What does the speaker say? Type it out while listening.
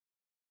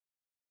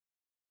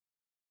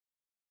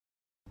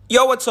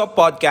Yo, what's up,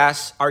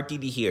 podcast?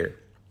 RTD here.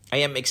 I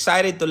am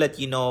excited to let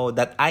you know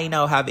that I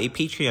now have a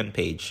Patreon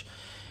page.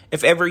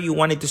 If ever you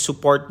wanted to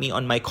support me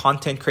on my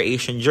content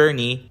creation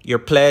journey, your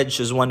pledge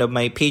as one of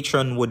my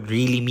patron would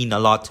really mean a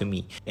lot to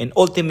me and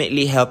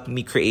ultimately help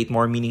me create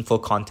more meaningful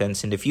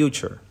contents in the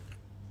future.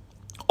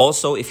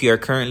 Also, if you are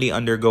currently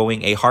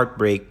undergoing a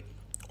heartbreak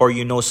or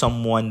you know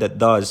someone that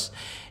does,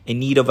 in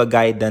need of a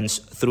guidance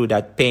through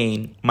that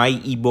pain, my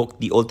ebook,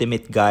 The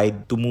Ultimate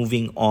Guide to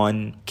Moving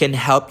On, can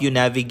help you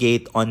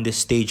navigate on this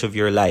stage of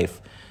your life.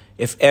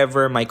 If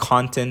ever my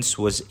contents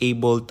was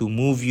able to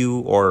move you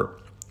or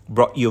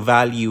brought you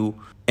value,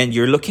 and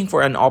you're looking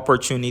for an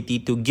opportunity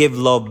to give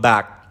love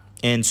back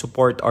and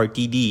support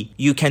RTD,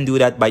 you can do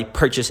that by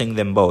purchasing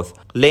them both.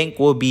 Link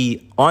will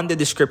be on the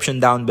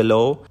description down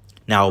below.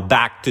 Now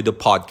back to the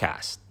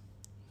podcast.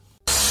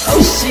 Oh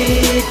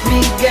shit,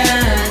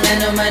 migan,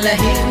 ano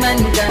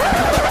malahiman ka.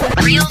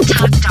 Real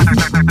Talk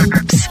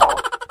Darbs.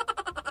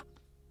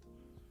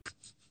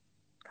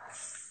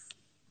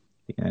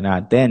 Tingnan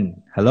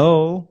natin.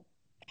 Hello?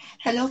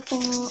 Hello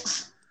po.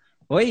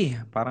 Oy,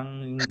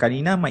 parang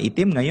kanina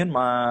maitim, ngayon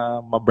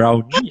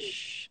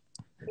ma-brownish.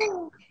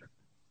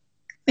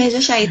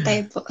 Medyo shy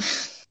type po.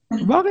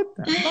 Bakit?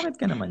 Bakit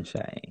ka naman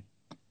shy?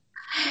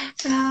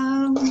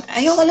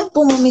 Ayoko lang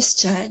po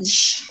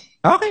ma-misjudge.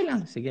 Okay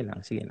lang. Sige lang.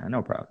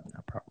 No problem.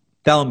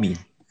 Tell me.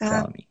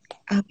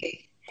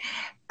 Okay.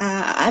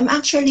 I'm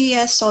actually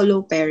a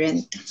solo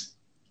parent.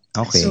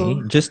 Okay.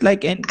 So, just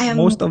like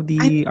most of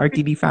the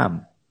RTD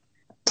fam.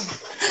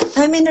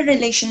 I'm in a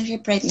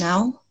relationship right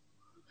now.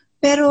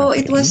 Pero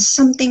Okay. it was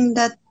something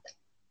that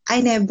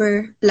I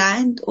never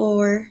planned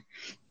or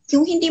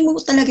yung hindi mo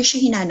talaga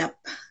siya hinanap.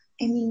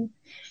 I mean,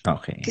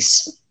 Okay.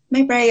 because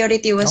my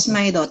priority was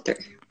my daughter.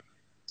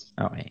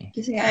 Okay.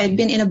 Kasi I'd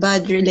been in a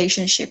bad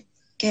relationship.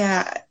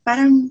 Kaya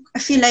parang I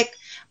feel like,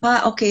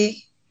 okay,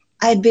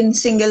 I'd been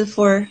single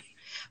for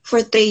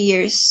 3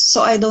 years.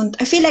 So I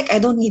feel like I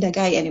don't need a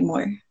guy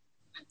anymore.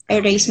 I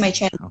raised my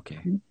child.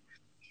 Okay.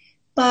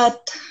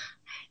 But,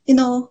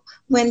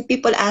 when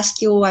people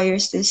ask you why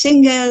you're still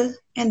single,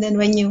 and then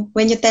when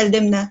you tell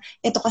them na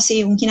ito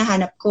kasi yung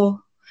hinahanap ko.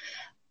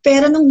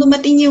 Pero nung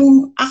dumating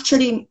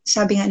actually,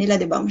 sabi nga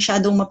nila, 'di ba,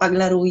 masyadong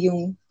mapaglaro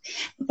yung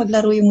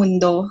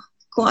mundo.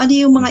 Kung ano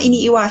yung mga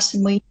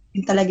iniiwasan mo,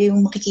 yun talaga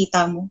yung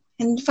makikita mo.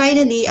 And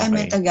finally, I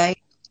met a guy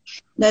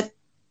that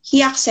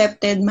he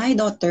accepted my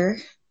daughter.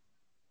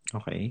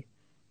 Okay.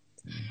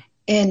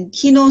 And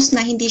he knows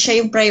na hindi siya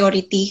yung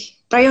priority.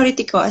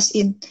 Priority ko as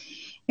in,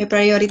 my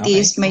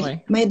priority is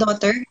my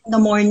daughter in the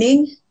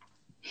morning.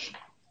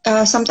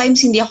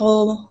 Sometimes hindi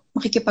ako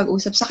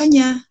makikipag-usap sa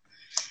kanya.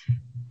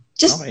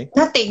 Just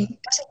nothing.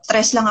 Kasi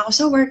stress lang ako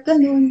sa work,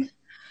 ganun.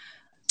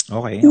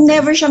 Okay.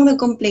 Never siyang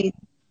nag-complain.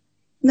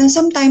 Na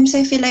sometimes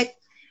I feel like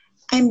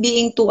I'm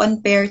being too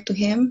unfair to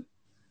him.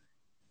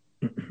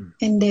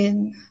 And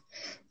then,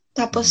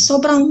 tapos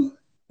sobrang,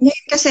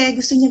 ngayon kasi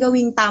gusto niya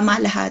gawing tama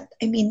lahat.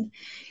 I mean,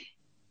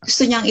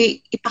 gusto niyang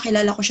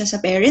ipakilala ko siya sa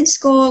parents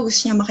ko,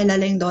 gusto niya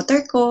makilala yung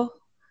daughter ko,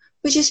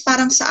 which is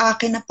parang sa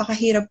akin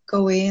napakahirap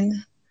gawin.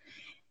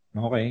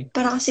 Okay.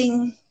 Para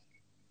kasing,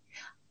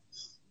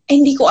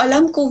 hindi ko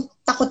alam kung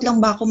takot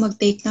lang ba ako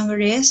mag-take ng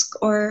risk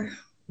or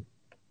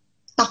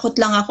takot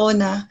lang ako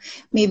na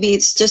maybe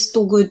it's just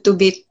too good to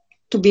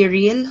be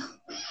real.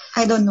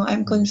 I don't know.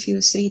 I'm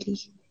confused really.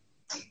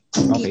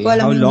 Hindi Okay. ko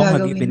alam How yung long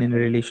have gagawin. you been in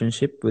a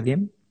relationship with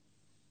him?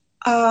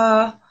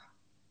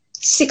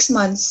 6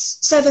 months.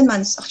 7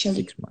 months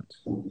actually. 6 months.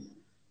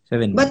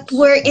 7 months. But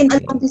we're in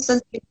a long distance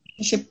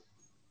relationship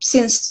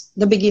since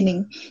the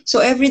beginning.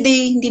 So every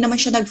day, hindi naman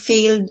siya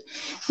nag-failed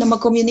na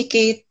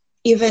mag-communicate.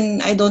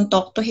 Even I don't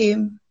talk to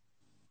him.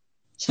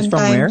 He's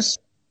from where?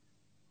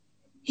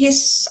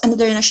 He's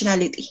another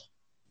nationality.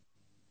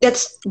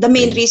 That's the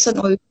main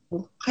reason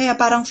also. Kaya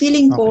parang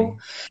feeling ko,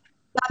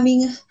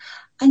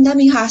 ang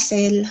daming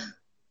hassle.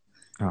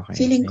 Okay.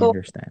 Feeling I ko,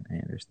 understand.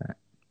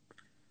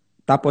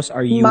 Tapos,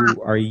 are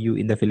you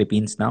in the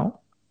Philippines now?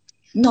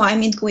 no,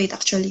 I'm in Kuwait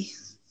actually.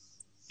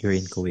 You're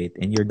in Kuwait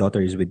and your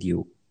daughter is with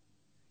you.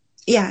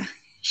 Yeah,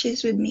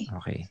 she's with me.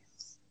 Okay.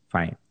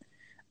 Fine.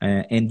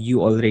 And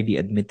you already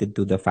admitted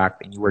to the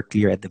fact and you were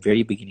clear at the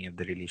very beginning of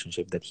the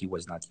relationship that he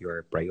was not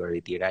your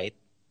priority, right?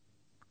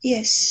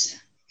 Yes.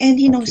 And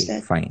he knows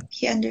that. Fine.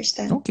 He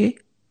understands. Okay.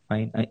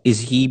 Fine.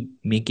 Is he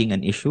making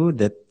an issue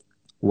that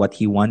what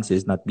he wants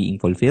is not being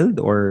fulfilled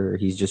or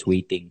he's just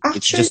waiting? Actually,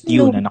 it's just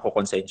you na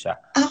nakukonsensya.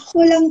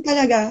 Ako lang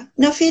talaga.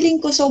 Na feeling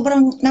ko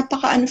sobrang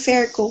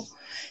napaka-unfair ko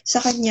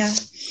sa kanya.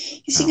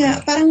 Kasi nga,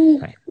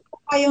 parang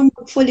kayang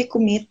fully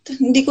commit.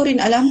 Hindi ko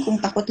rin alam kung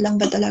takot lang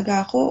ba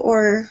talaga ako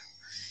or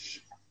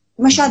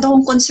masyado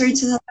akong concerned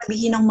sa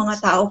sasabihin ng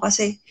mga tao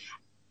kasi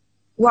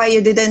why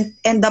you didn't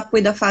end up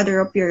with the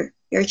father of your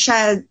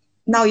child.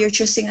 Now you're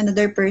choosing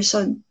another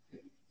person.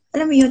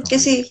 Alam mo yun,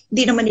 kasi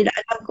di naman nila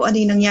alam kung ano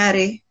yung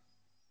nangyari.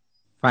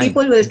 Fine.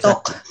 People will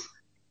talk.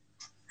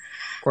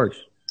 Of course.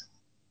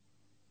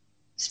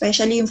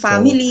 Especially yung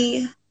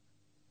family.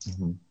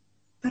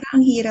 Parang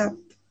ang hirap.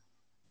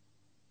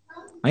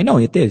 I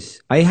know it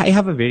is. I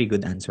have a very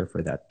good answer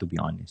for that, to be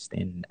honest.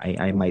 And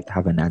I might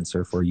have an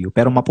answer for you.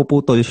 Pero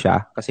mapuputol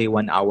siya kasi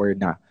 1 hour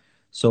na.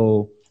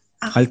 So,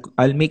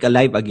 I'll make a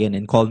live again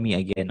and call me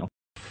again.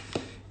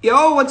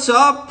 Yo, what's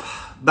up?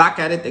 Back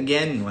at it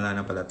again. Wala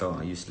na pala to.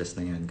 Useless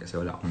na yun kasi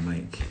wala akong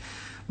mic.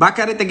 Back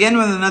at it again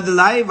with another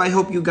live. I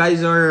hope you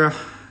guys are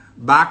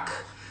back.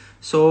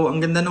 So,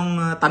 ang ganda nung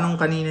tanong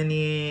kanina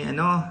ni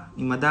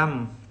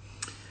Madam.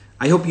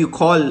 I hope you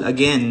call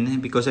again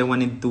because I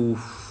wanted to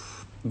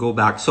go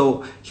back.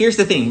 So, here's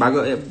the thing,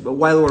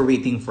 while we're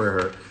waiting for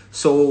her.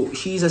 So,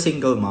 she's a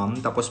single mom,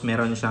 tapos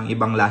meron siyang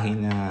ibang lahi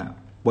na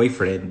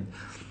boyfriend.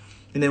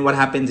 And then what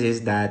happens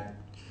is that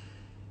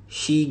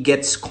she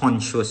gets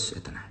conscious.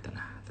 Ito na.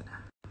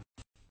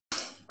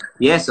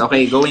 Yes,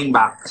 okay, going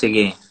back.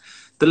 Sige.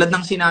 Tulad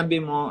ng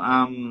sinabi mo,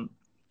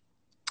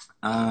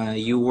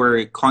 you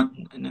were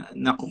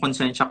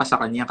nakukonsensya ka sa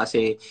kanya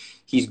kasi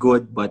he's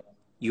good, but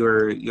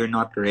you're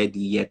not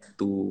ready yet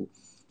to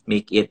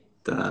make it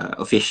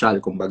official,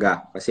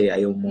 kumbaga, kasi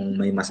ayaw mong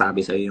may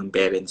masabi sa yung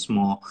parents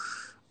mo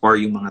or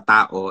yung mga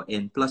tao,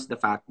 and plus the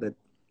fact that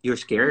you're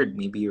scared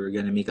maybe you're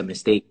gonna make a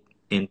mistake,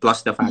 and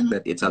plus the fact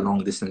that it's a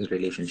long distance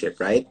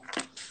relationship, right?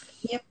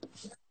 Yep.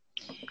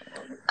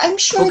 I'm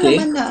sure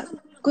naman na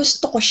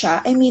gusto ko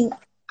siya. I mean,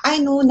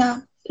 I know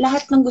na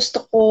lahat ng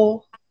gusto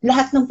ko,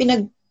 lahat ng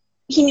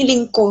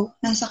hiniling ko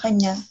nasa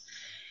kanya,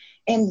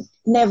 and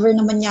never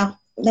naman siyang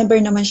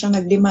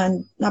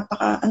nag-demand.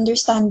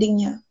 Napaka-understanding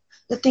niya.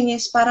 The thing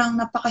is, parang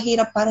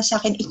napakahirap para sa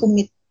akin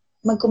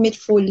mag-commit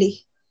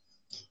fully.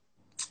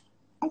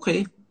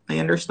 Okay,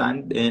 I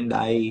understand, and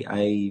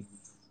I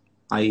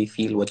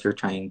feel what you're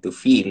trying to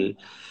feel.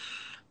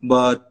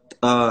 But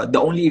the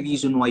only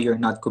reason why you're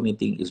not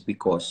committing is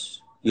because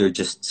you're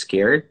just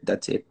scared.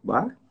 That's it,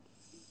 ba?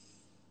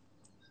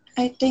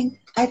 I think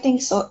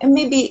so. And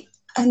maybe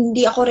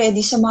hindi ako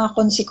ready sa mga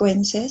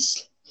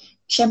consequences.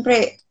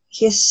 Siyempre,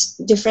 his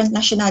different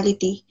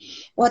nationality.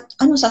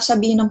 Ano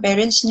sasabihin ng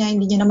parents niya?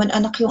 Hindi niya naman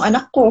anak yung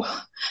anak ko.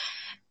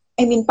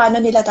 I mean,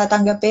 paano nila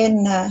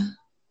tatanggapin na,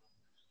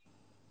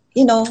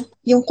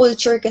 yung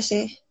culture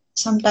kasi,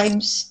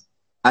 sometimes.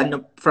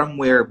 From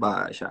where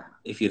ba siya,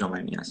 if you don't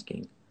mind me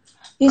asking?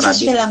 He's a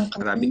Sri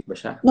Lankan. Arabic ba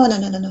siya? No,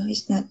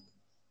 he's not.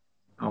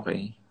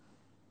 Okay.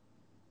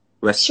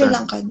 Western? Sri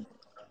Lankan.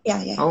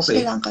 Yeah. Okay.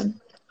 Sri Lankan.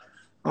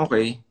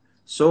 Okay.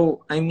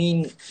 So, I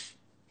mean,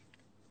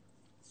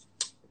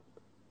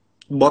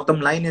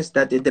 bottom line is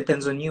that it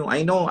depends on you.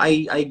 I know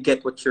I get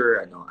what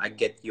I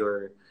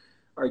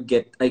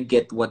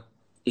get what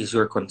is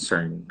your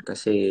concern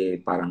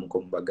kasi parang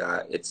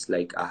kumbaga it's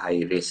like a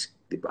high risk,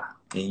 di ba?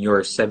 In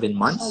your 7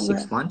 months,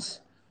 6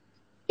 months?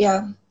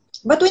 Yeah.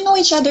 But we know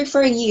each other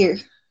for a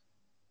year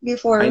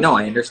before. I know,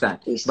 I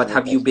understand. But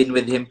have you been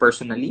with him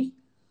personally?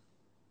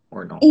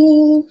 Or no?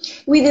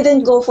 We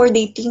didn't go for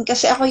dating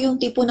kasi ako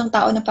yung tipo ng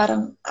tao na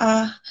parang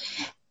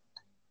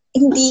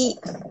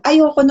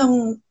ayoko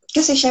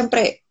kasi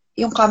syempre,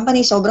 yung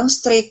company sobrang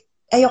strict.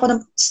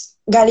 Ayoko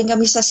galing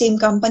kami sa same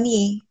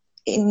company.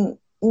 And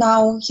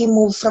now, he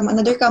moved from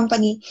another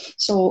company.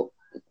 So,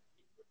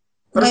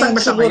 pero saan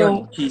ba siya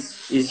ngayon?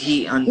 Is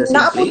he on the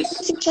same place?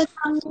 Kasi siya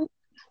ng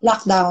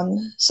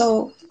lockdown.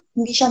 So,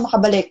 hindi siya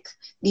makabalik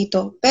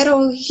dito.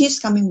 Pero, he's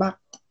coming back.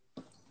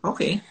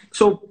 Okay.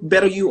 So,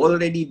 pero you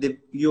already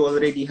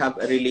have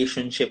a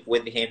relationship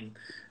with him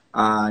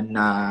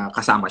na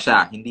kasama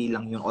siya. Hindi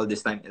lang yung all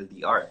this time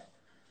LDR.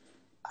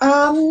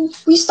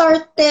 We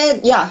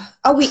started,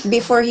 a week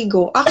before he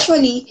go.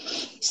 Actually,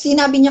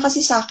 sinabi niya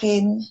kasi sa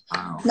akin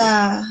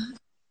na,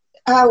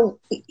 how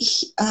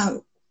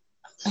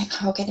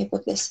can I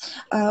put this?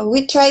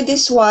 We tried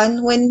this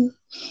one when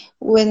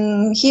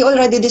he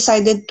already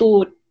decided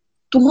to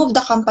move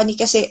the company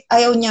kasi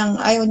ayaw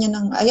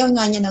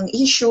nga niya ng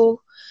issue.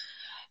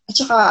 At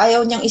saka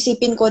ayaw niyang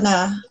isipin ko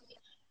na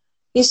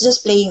he's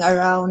just playing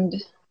around.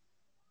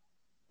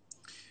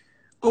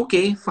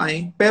 Okay,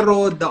 fine.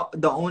 Pero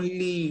the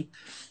only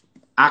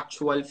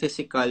actual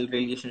physical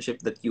relationship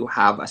that you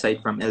have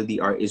aside from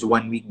LDR is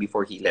 1 week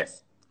before he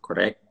left,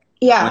 correct?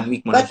 Yeah, 1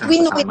 week mo but na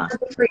we siyang know each kasama.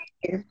 other for a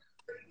year.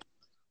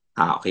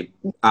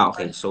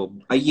 Okay. So,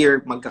 a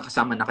year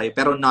magkakasama na kayo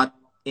pero not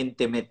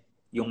intimate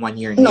yung 1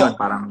 year na yun.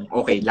 Parang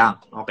okay lang.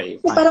 Okay,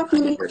 fine. Parang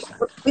feeling ko,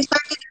 we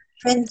started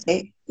friends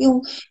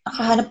Yung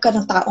nakahanap ka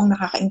ng taong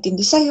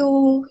nakakaintindi sa'yo,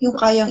 yung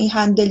kayang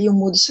i-handle yung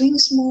mood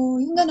swings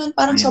mo, yung ganun,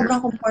 parang sobrang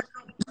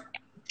comfortable.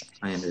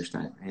 I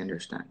understand.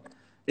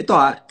 Ito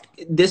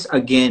this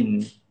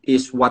again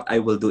is what I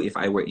will do if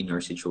I were in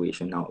your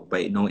situation now.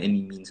 By no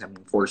any means I'm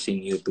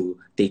forcing you to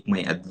take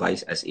my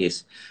advice as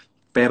is.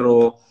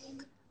 Pero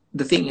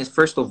the thing is,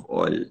 first of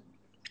all,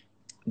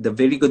 the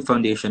very good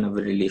foundation of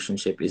a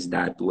relationship is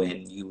that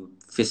when you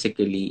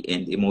physically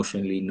and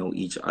emotionally know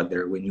each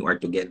other when you are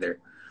together.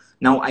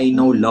 Now, I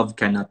know love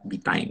cannot be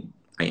timed.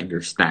 I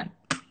understand.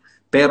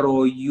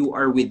 Pero you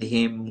are with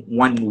him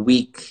 1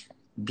 week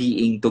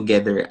being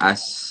together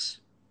as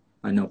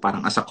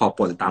parang as a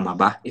couple, tama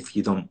ba? If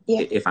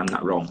I'm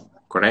not wrong,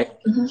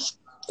 correct? Mm-hmm.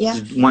 Yeah.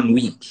 1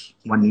 week.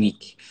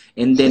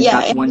 And then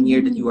that 1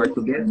 year that you are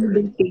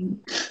together.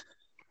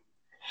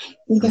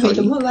 Hindi kami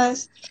Sorry?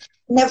 lumabas.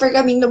 Never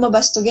kaming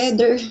lumabas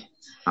together.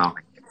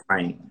 Okay,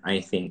 fine. I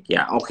think,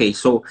 yeah. Okay,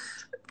 so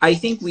I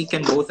think we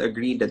can both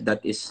agree that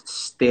that is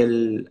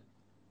still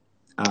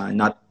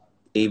not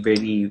a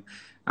very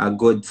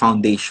good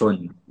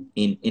foundation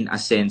in a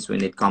sense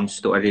when it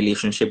comes to a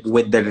relationship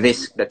with the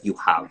risk that you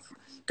have.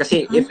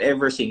 Kasi if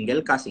ever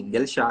single ka,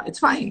 single siya, it's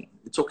fine.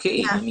 It's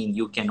okay. Yeah. I mean,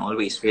 you can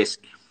always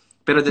risk.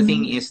 Pero the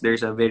thing is,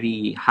 there's a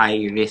very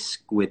high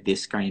risk with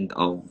this kind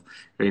of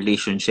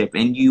relationship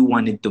and you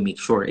wanted to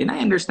make sure. And I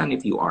understand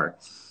if you are.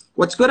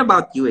 What's good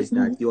about you is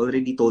that you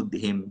already told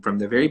him from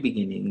the very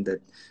beginning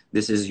that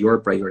this is your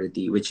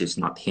priority, which is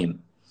not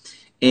him.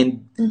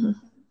 And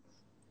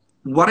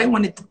what I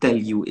wanted to tell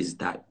you is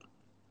that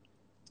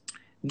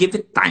give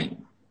it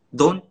time.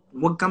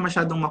 Wag ka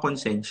masyadong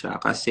makonsensya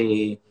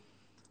kasi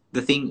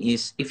the thing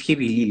is, if he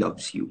really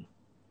loves you,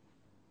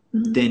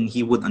 then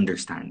he would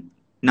understand.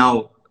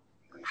 Now,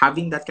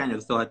 having that kind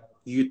of thought,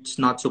 it's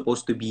not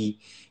supposed to be,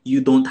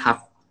 you're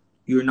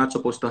not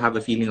supposed to have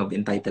a feeling of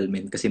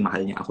entitlement kasi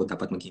mahal niya ako,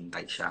 dapat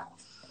maghintay siya.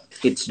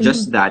 It's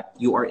just that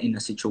you are in a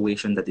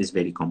situation that is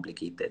very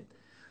complicated.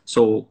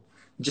 So,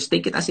 just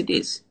take it as it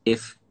is.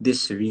 If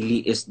this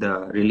really is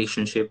the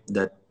relationship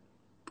that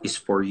is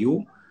for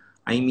you,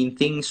 I mean,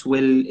 things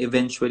will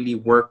eventually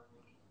work.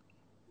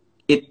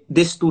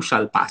 This too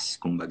shall pass,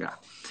 kumbaga.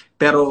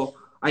 Pero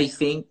I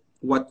think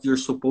what you're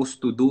supposed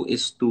to do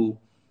is to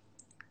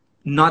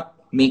not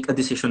make a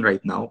decision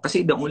right now.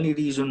 Kasi the only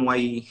reason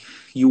why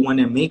you want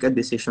to make a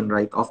decision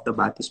right off the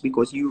bat is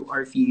because you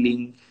are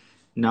feeling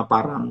na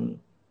parang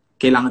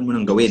kailangan mo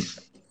nang gawin.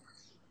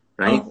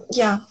 Right?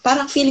 Yeah.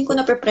 Parang feeling ko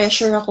na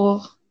pressure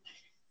ako.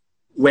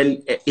 Well,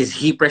 is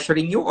he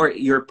pressuring you or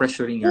you're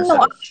pressuring No,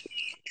 yourself?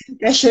 I'm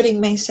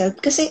pressuring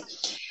myself. Kasi,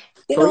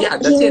 So yeah,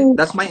 that's it.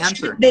 That's my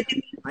answer.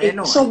 I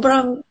know.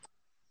 Sobrang,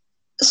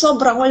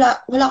 wala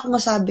akong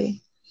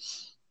masabi.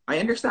 I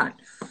understand.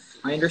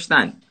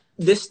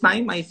 This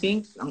time, I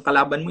think, ang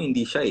kalaban mo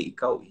hindi siya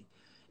ikaw eh.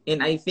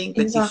 And I think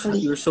that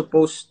Exactly. you're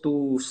supposed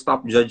to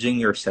stop judging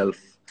yourself.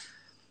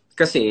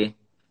 Kasi,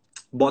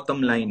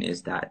 bottom line is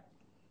that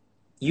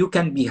you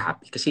can be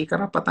happy. Kasi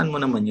karapatan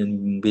mo naman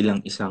yun bilang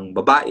isang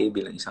babae,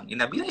 bilang isang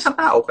ina, bilang isang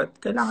tao,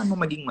 kailangan mo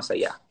maging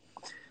masaya.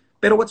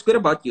 Pero what's good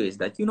about you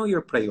is that you know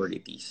your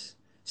priorities.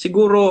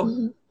 Siguro,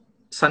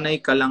 sanay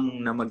ka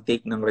lang na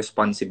mag-take ng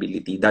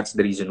responsibility. That's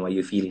the reason why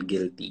you feel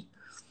guilty.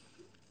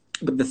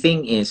 But the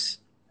thing is,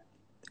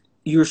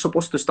 you're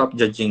supposed to stop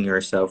judging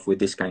yourself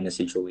with this kind of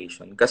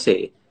situation.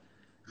 Kasi,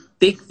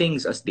 take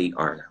things as they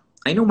are.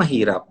 I know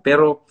mahirap,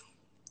 pero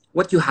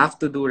what you have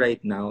to do right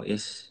now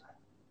is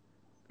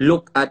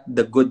look at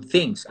the good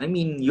things. I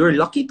mean, you're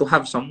lucky to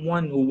have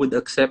someone who would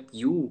accept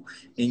you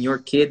and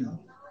your kid.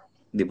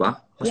 Diba?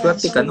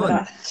 Maswerte ka nun.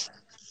 sobra.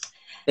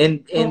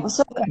 And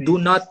Sobra.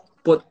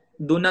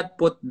 do not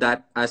put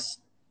that as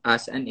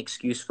an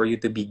excuse for you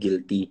to be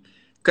guilty.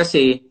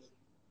 Kasi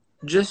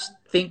just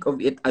think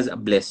of it as a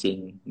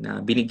blessing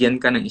na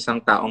binigyan ka ng isang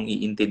taong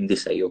iintindi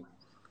sa'yo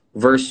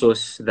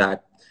versus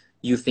that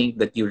you think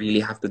that you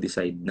really have to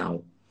decide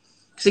now.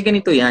 Kasi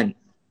ganito yan.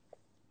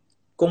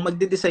 Kung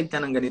magde-decide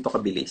ka ng ganito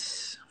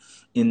kabilis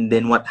and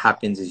then what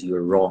happens is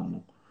you're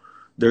wrong.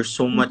 There's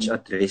so much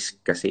at risk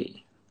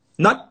kasi.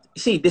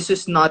 This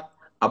is not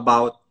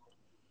about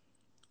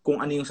kung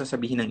ano yung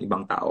sasabihin ng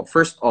ibang tao.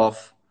 First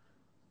off,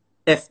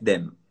 F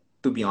them,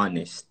 to be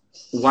honest.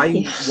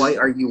 Why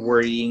are you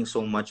worrying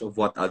so much of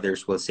what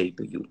others will say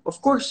to you?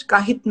 Of course,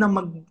 kahit na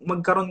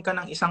magkaroon ka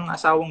ng isang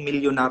asawang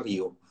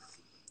milyonaryo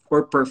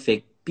or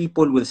perfect,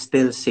 people will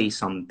still say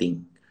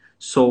something.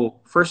 So,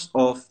 first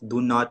off,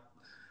 do not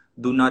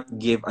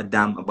give a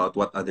damn about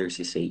what others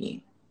is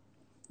saying.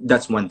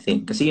 That's one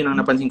thing. Kasi yun ang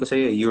napansin ko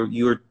sa'yo.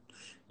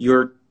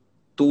 You're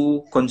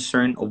too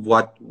concerned of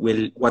what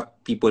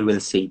people will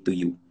say to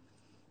you.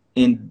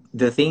 And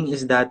the thing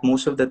is that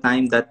most of the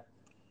time that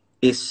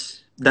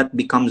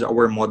becomes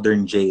our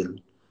modern jail.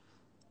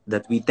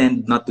 That we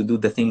tend not to do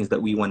the things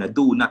that we want to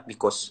do, not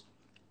because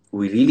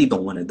we really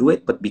don't want to do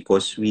it, but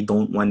because we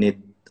don't want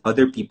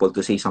other people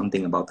to say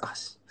something about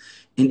us.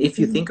 And if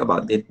you think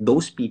about it,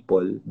 those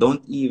people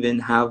don't even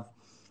have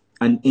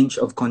an inch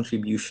of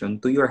contribution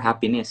to your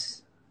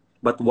happiness.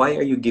 But why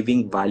are you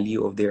giving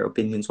value of their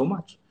opinion so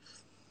much?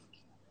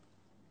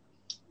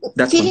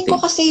 That's Feeling one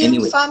ko thing. kasi yung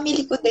Anyway.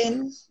 family ko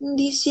din,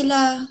 hindi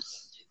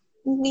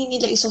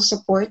nila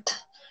iso-support.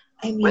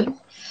 I mean,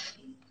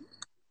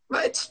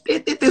 Well,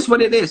 it is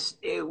what it is.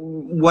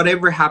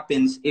 Whatever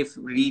happens, if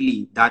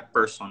really that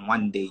person,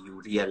 one day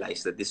you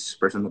realize that this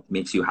person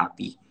makes you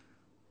happy,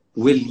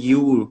 will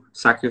you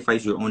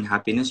sacrifice your own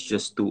happiness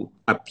just to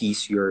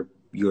appease your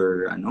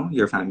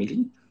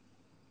family?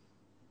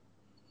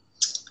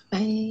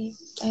 I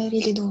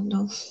really don't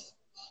know.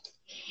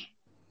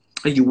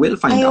 You will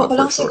find out Ayoko for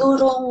lang sure.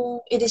 sigurong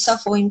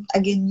i-disappoint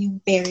again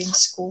yung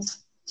parents ko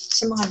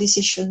sa mga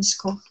decisions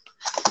ko.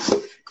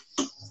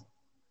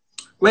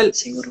 Well,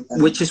 Siguro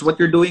which is what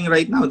you're doing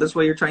right now. That's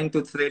why you're trying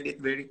to thread it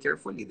very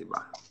carefully, di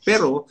ba?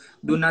 Pero,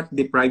 do not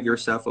deprive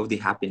yourself of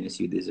the happiness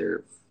you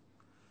deserve.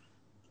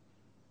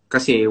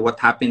 Kasi what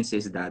happens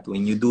is that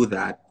when you do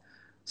that,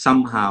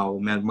 somehow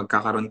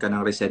magkakaroon ka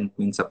ng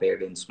resentment sa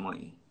parents mo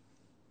eh.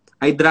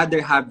 I'd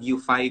rather have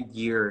you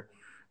 5-year,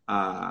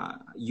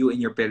 you and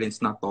your parents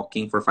not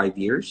talking for 5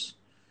 years.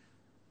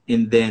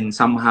 And then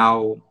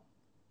somehow,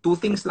 2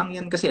 things lang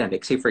yan kasi.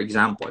 Like say for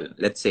example,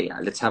 let's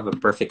have a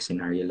perfect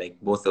scenario. Like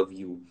both of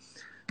you,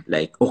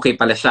 like okay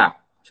pala siya.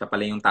 Siya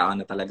pala yung tao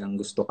na talagang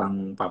gusto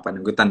kang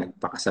papanagutan,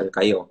 nagpakasal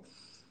kayo.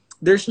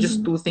 There's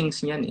just 2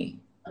 things yan eh.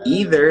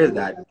 Either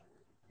that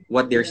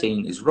what they're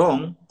saying is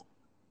wrong,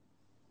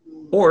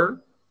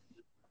 or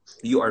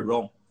you are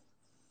wrong.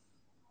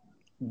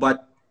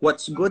 But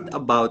what's good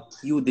about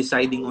you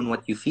deciding on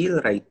what you feel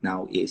right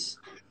now is,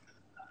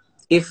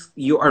 if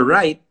you are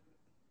right,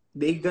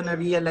 they're gonna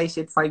realize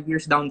it 5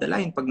 years down the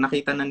line. Pag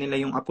nakita na nila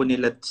yung apo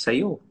nila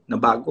sa'yo na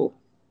bago,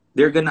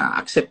 they're gonna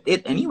accept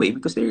it anyway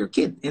because they're your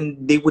kid and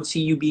they would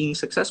see you being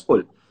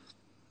successful.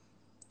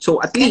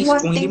 So at least,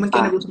 kung hindi man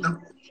kayo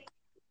nag-usap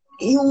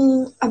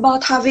yung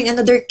about having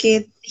another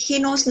kid, he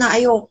knows na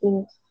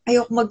ayoko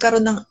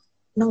magkaroon ng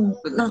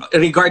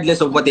regardless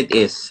of what it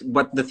is.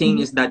 But the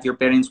thing is that your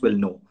parents will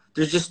know.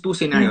 There's just 2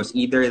 scenarios.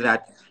 Either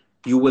that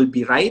you will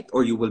be right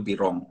or you will be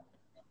wrong.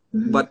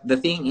 But the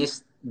thing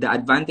is, the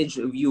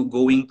advantage of you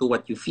going to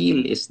what you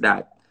feel is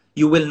that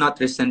you will not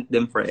resent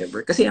them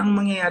forever. Kasi ang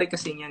mangyayari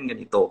kasi niyan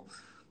ganito.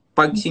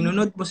 Pag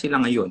sinunod mo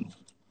sila ngayon,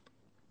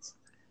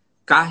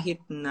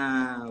 kahit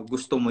na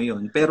gusto mo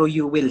yun, pero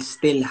you will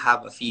still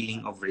have a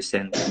feeling of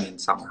resentment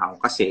somehow.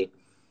 Kasi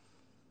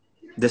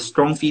the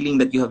strong feeling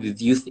that you have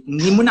with youth,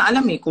 hindi mo na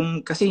alam eh,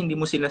 kung kasi hindi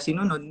mo sila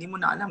sinunod, hindi mo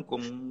na alam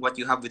kung what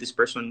you have with this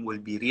person will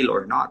be real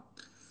or not.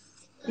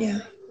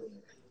 Yeah.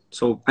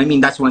 So, I mean,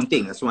 that's one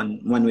thing. That's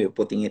one way of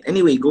putting it.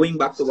 Anyway, going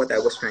back to what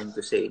I was trying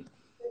to say.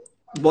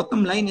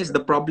 Bottom line is, the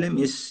problem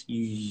is,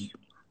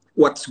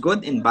 what's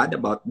good and bad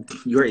about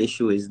your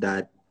issue is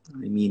that,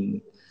 I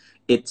mean,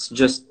 it's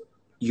just,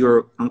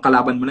 ang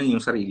kalaban mo lang yung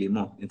sarili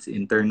mo. It's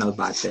internal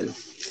battle.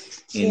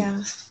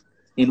 And,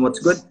 and what's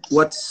good,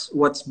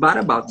 what's bad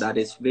about that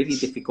is very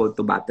difficult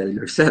to battle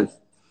yourself.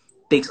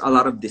 Takes a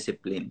lot of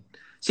discipline.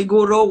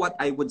 Siguro, what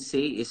I would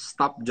say is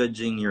stop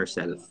judging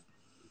yourself.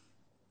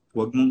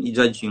 Huwag mong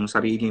i-judge yung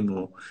sarili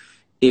mo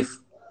if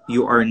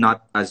you are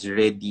not as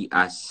ready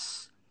as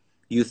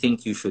you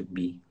think you should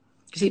be.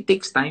 Kasi it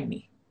takes time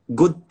eh.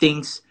 Good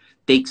things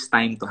takes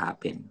time to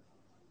happen.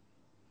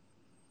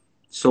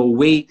 So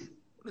wait,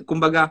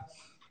 kumbaga,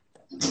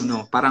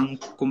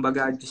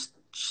 just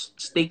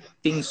take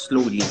things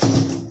slowly.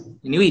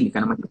 Anyway, hindi ka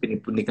naman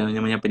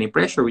niya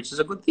pinipressure, which is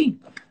a good thing.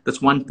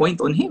 That's one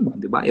point on him,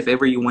 di ba? If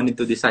ever you wanted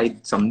to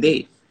decide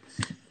someday.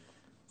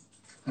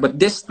 But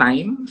this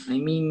time, I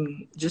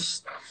mean,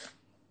 just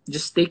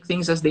take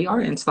things as they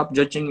are and stop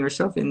judging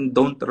yourself and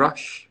don't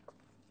rush.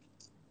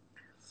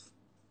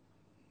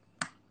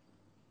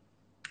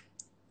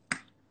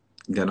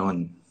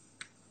 Ganon.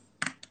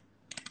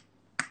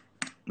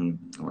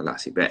 Wala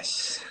si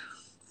Bess.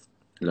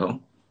 Hello?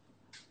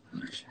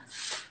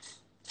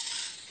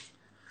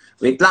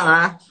 Wait lang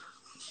ah.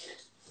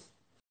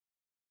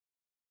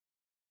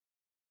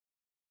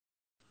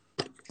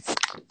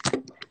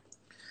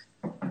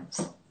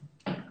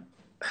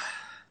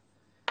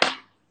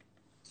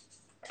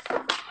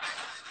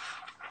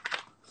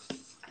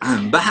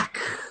 I'm back.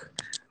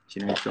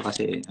 Sinerge ko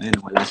kasi, ayun,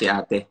 wala si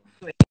ate.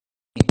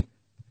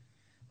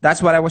 That's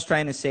what I was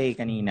trying to say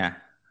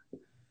kanina.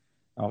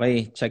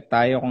 Okay, check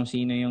tayo kung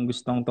sino yung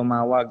gustong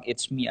tumawag.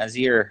 It's me,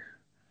 Azir.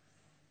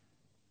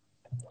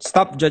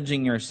 Stop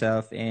judging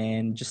yourself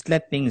and just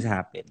let things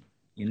happen.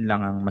 Yun lang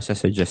ang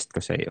masasuggest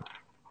ko sa iyo.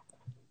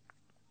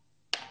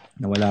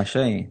 Nawala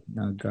siya eh.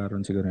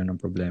 Nagkaroon siguro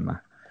ng problema.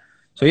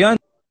 So yun,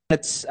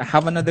 let's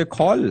have another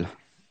call.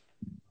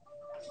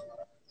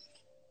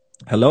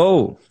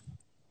 Hello.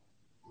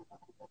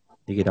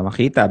 Hindi kita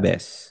makita,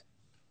 Bes.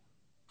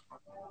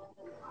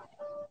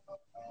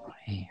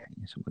 Ay,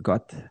 ayan yung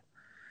sumagot.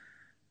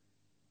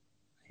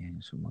 Ayan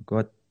yung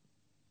sumagot.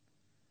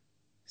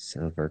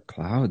 Silver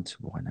Cloud.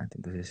 Subukan natin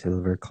to si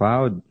Silver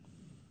Cloud.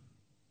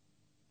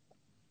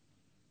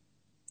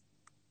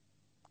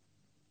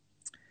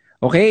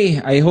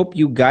 Okay, I hope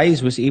you guys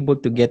was able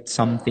to get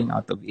something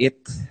out of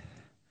it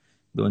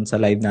doon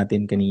sa live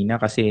natin kanina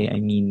kasi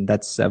I mean,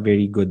 that's a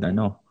very good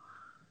ano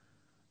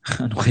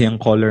kayang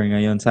color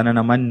ngayon. Sana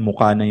naman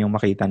mukha na yung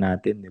makita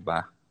natin, di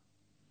ba?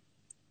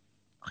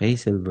 Okay,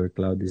 Silver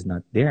Cloud is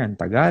not there. Ang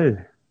tagal.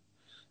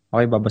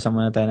 Okay, babasa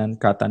muna tayo ng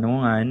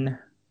katanungan.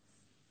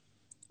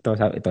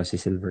 Ito si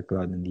Silver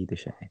Cloud. Nandito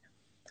siya.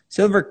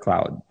 Silver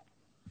Cloud.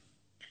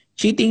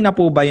 Cheating na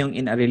po ba yung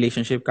in a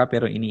relationship ka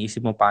pero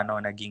iniisip mo paano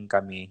naging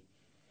kami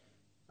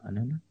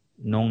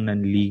nung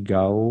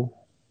nanligaw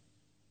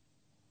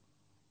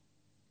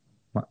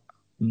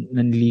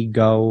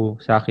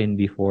sa akin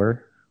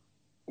before?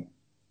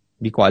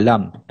 Di ko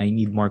alam. I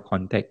need more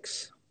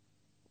context.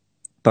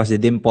 Ito si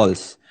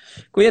Dimples.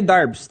 Kuya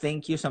Darbs,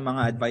 thank you sa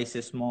mga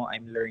advices mo.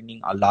 I'm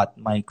learning a lot.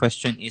 My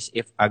question is,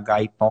 if a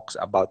guy talks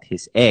about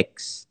his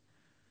ex,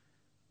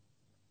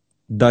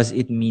 does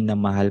it mean na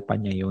mahal pa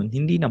niya yun?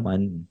 Hindi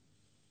naman.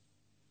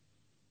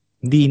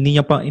 Hindi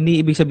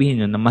ibig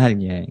sabihin yun na mahal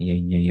niya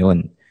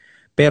yun.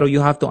 Pero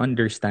you have to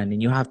understand and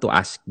you have to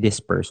ask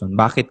this person,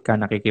 bakit ka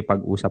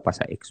nakikipag-usap pa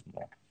sa ex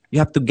mo? You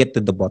have to get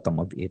to the bottom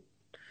of it.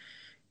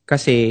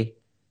 Kasi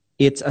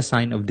it's a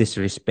sign of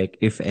disrespect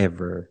if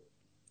ever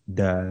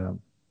the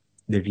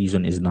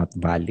reason is not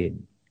valid.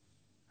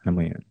 Alam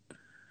mo yun?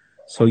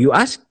 So you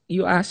ask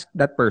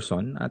that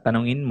person,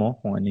 tanungin mo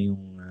kung ano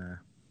yung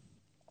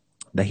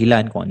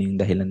dahilan, kung ano yung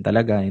dahilan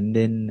talaga, and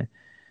then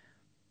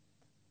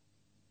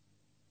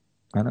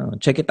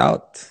check it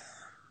out.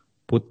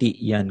 Puti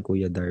yan,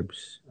 Kuya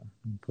Darbs.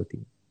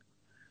 Puti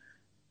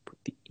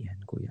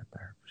yan, Kuya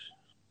Darbs.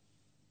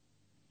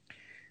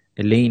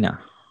 Elena.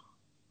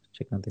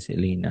 Check natin si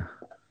Elena.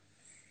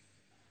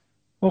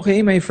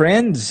 Okay, my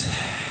friends.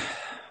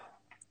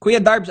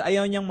 Kuya Darbs,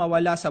 ayaw niyang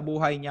mawala sa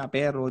buhay niya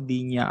pero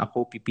di niya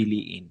ako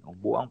pipiliin.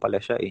 Buang pala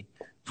siya eh.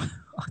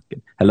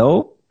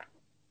 Hello?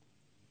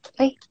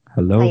 Ay,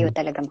 hello? ayaw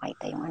talaga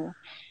makita yung ano.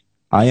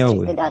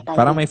 Ayaw eh.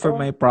 Parang may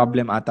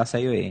problem ata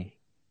sa'yo eh.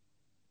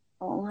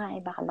 Oo nga,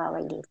 baka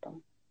bawal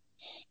dito.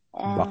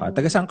 Baka.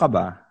 Taga saan ka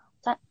ba?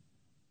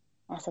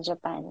 Nasa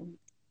Japan.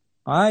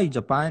 Ay,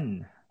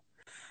 Japan.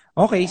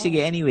 Okay, sige.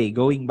 Anyway,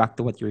 going back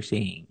to what you're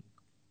saying.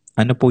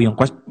 Ano po yung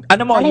question?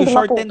 Ano mo, you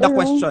shorten the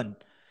question.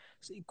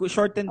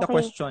 Shorten the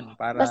question.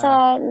 Para...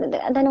 Basta,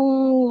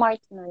 nung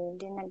March nun,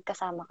 din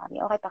nagkasama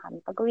kami. Okay pa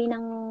kami. Pag uwi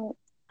ng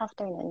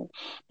afternoon,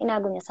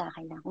 tinago niya sa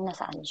akin na kung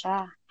nasaan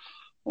siya.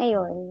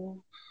 Ngayon,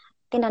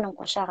 tinanong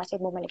ko siya kasi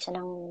bumalik siya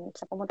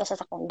sa pumunta sa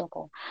condo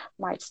ko.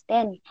 March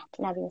 10,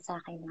 sinabi niya sa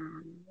akin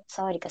na,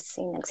 sorry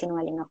kasi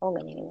nagsinungaling ako,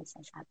 ganyan,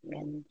 sabi,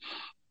 ganyan.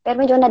 Pero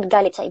medyo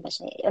naggalit sa iba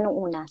siya. Anong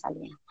una,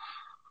 sabi niya.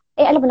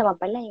 Alam mo naman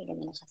pala,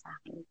 ganyan na siya sa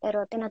akin.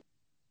 Pero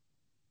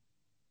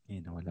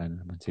nawala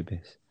na naman si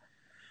Bes.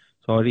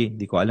 Sorry,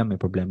 hindi ko alam, may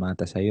problema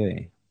ata sa'yo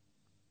eh.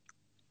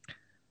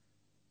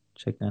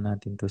 Check na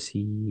natin to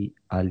si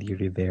Ali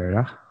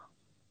Rivera.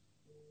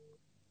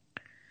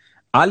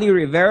 Ali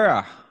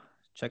Rivera!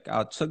 Check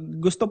out. So,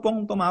 gusto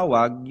pong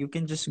tumawag, you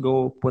can just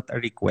go put a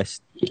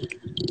request.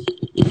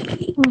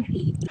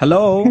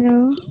 Hello?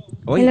 Hello?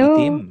 Oy, Hello?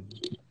 Tim.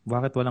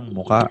 Bakit walang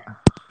muka?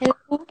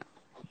 Hello?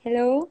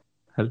 Hello?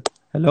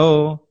 Hello?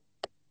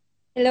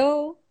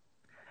 Hello?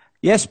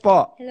 Yes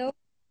po. Hello?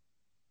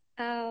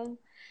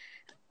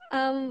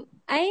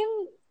 I'm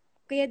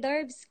Kuya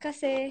Darbs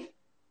kasi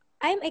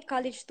I'm a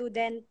college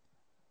student.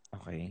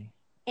 Okay.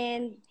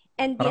 And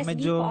parang BSB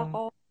medyo... po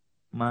ako.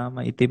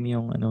 Maitim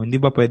yung hindi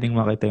ba pwedeng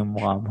makita yung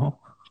mukha mo?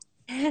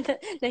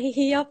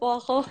 Nahihiya po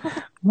ako.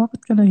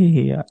 Bakit ka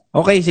nahihiya?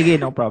 Okay, sige,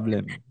 no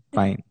problem.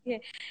 Fine. Yeah.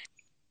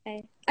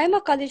 I'm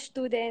a college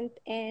student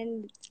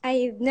and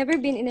I've never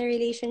been in a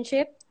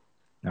relationship.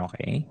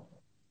 Okay.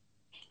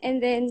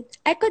 And then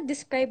I could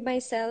describe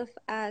myself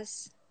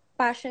as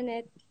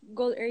passionate,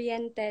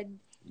 goal-oriented,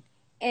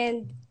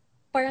 and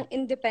parang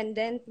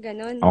independent,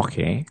 ganun.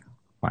 Okay,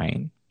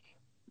 fine.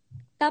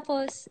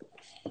 Tapos,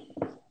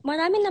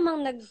 marami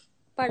namang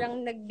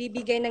parang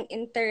nagbibigay ng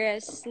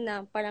interest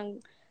na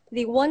parang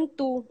they want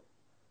to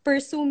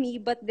pursue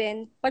me but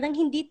then parang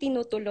hindi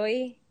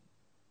tinutuloy.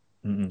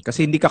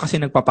 Kasi hindi ka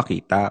kasi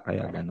nagpapakita,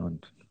 kaya ganun.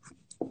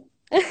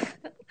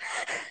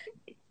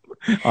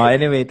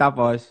 Anyway,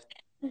 tapos?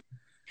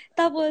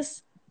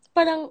 Tapos,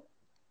 parang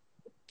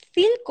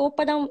feel ko,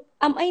 parang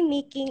am I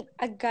making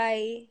a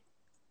guy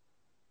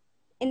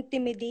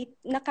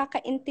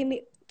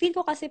nakaka-intimidate? Feel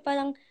ko kasi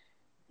parang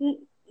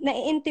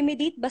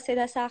na-intimidate ba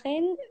sila sa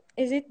akin?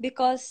 Is it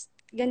because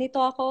ganito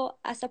ako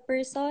as a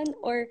person?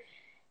 Or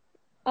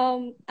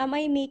am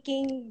I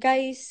making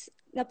guys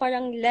na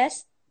parang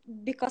less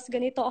because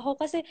ganito ako?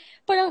 Kasi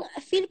parang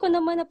feel ko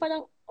naman na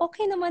parang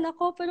okay naman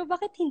ako, pero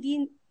bakit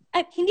hindi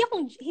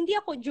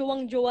ako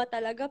jowang-jowa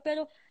talaga,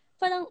 pero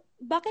parang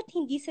bakit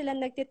hindi sila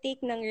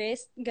nagte-take ng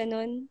risk?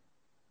 Ganon.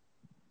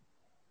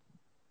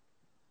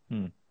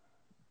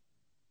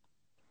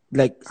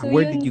 Like, So,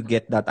 where yun. did you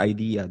get that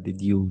idea? Did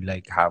you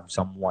like have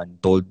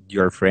someone told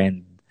your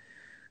friend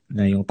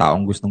na yung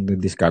taong gustong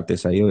diskarte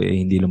sa'yo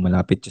hindi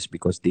lumalapit just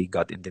because they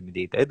got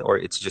intimidated, or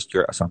it's just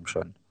your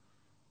assumption?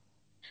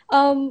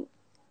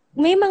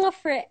 May mga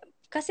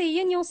kasi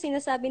yun yung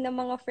sinasabi ng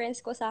mga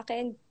friends ko sa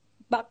akin,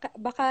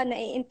 baka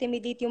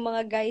na-intimidate yung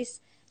mga guys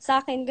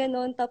sa akin,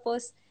 ganon.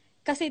 Tapos,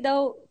 kasi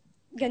daw,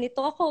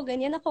 ganito ako,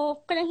 ganyan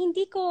ako, parang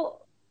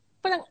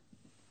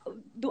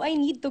do I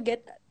need to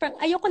parang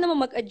ayoko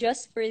naman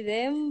mag-adjust for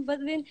them, but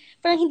then,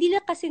 parang hindi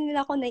na kasi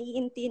nila ako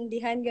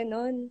naiintindihan,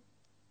 ganon.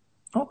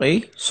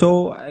 Okay,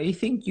 so I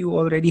think you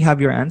already have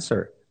your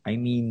answer.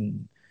 I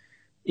mean,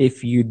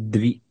 if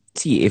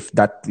if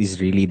that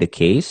is really the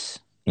case,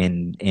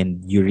 and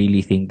you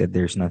really think that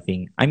there's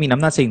nothing, I mean,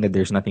 I'm not saying that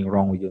there's nothing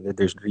wrong with you, that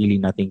there's really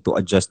nothing to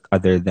adjust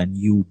other than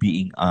you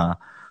being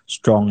a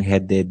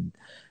strong-headed,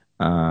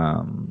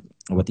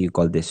 what do you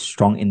call this,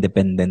 strong,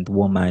 independent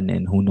woman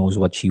and who knows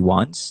what she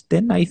wants,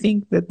 then I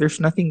think that there's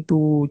nothing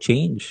to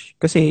change.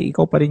 Kasi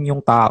ikaw pa rin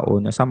yung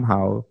tao na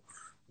somehow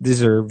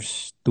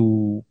deserves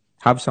to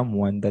have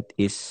someone that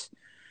is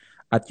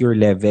at your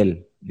level,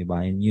 di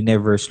ba? And you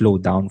never slow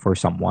down for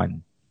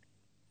someone.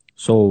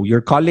 So,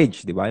 you're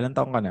college, di ba? Ilang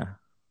taong ka na?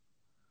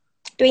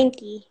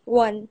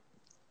 21.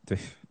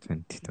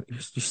 22.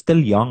 You're still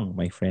young,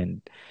 my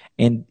friend.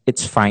 And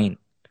it's fine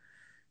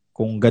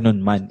kung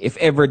ganun man. If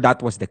ever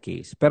that was the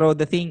case. Pero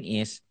the thing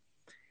is,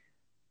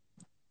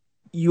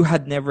 you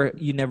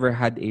never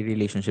had a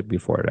relationship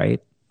before,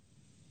 right?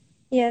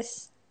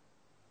 Yes.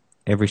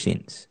 Ever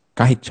since.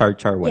 Kahit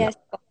char-char wala. Yes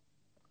po.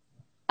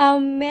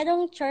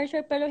 Merong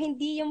charger pero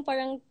hindi yung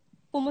parang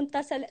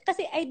pumunta sa...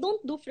 Kasi I don't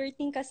do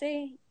flirting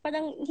kasi.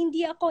 Parang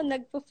hindi ako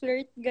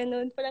nagpo-flirt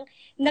ganun. Parang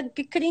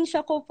nag-cringe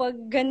ako pag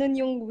ganun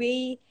yung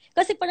way.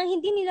 Kasi parang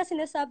hindi nila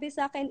sinasabi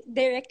sa akin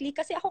directly.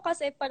 Kasi ako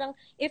kasi parang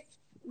if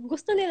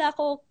gusto nila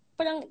ako,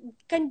 parang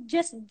can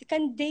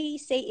they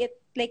say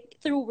it like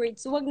through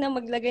words? Huwag na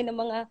maglagay ng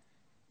mga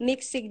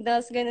mixed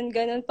signals, ganun.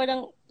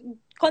 Parang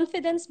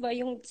confidence ba?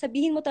 Yung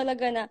sabihin mo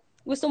talaga na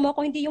gusto mo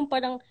ako, hindi yung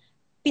parang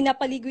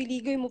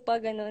pinapaligoy-ligoy mo pa,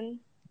 ganun.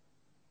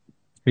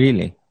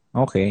 Really?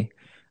 Okay.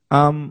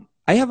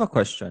 I have a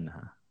question.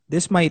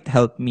 This might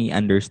help me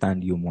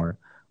understand you more.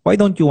 Why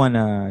don't you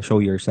wanna show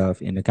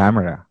yourself in the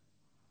camera?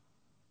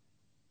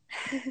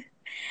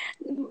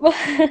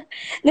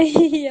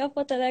 Nahihiya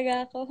po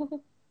talaga ako.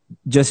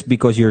 Just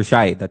because you're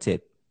shy, that's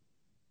it.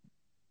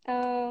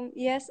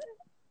 Yes,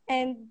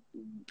 and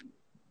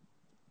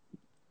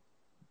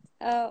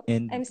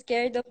And I'm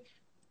scared of...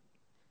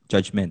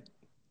 judgment.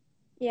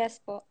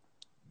 Yes po.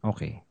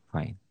 Okay,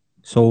 fine.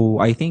 So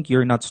I think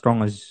you're not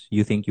strong as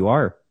you think you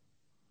are.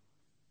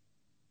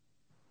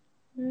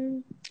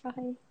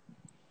 Okay.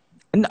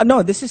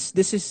 No, this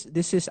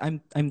is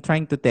I'm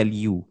trying to tell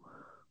you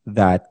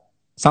that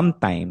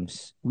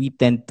sometimes we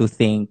tend to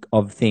think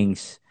of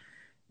things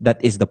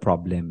that is the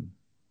problem.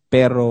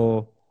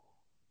 Pero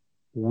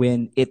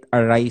when it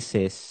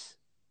arises,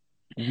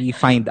 we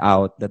find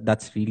out that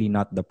that's really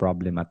not the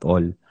problem at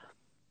all.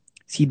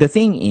 See, the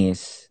thing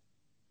is,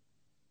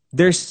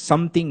 there's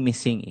something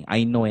missing.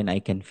 I know and I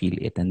can feel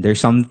it. And there's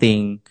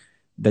something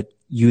that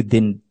you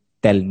didn't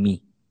tell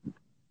me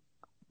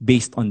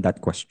based on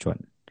that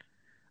question.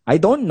 I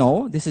don't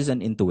know. This is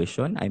an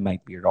intuition. I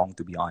might be wrong,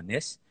 to be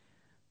honest.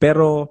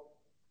 Pero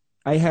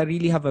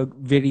really have a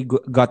very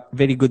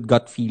good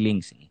gut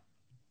feelings.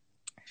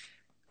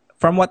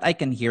 From what I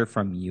can hear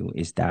from you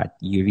is that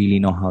you really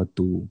know how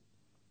to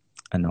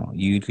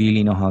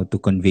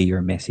convey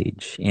your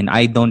message. And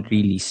I don't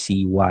really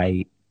see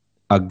why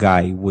a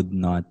guy would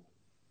not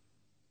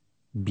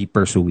be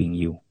pursuing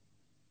you.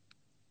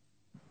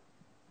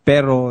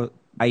 Pero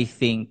I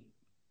think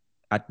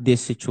at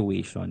this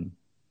situation,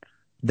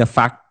 the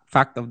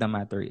fact of the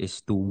matter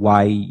is to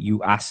why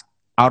you ask,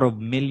 out of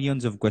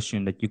millions of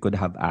questions that you could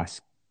have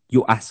asked,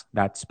 you ask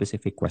that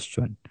specific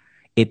question.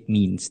 It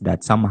means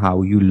that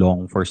somehow you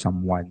long for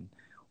someone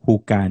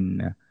who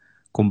can,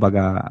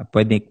 kumbaga,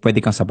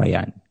 pwede kang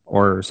sabayan,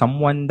 or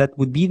someone that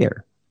would be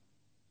there.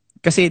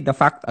 Kasi the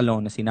fact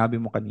alone na sinabi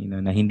mo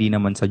kanina na hindi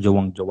naman sa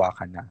jowang-jowa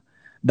ka na,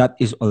 that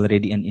is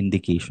already an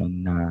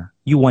indication na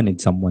you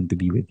wanted someone to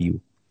be with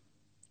you.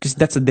 Because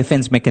that's a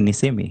defense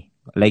mechanism.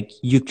 Like,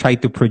 you try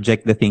to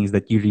project the things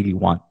that you really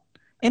want.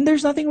 And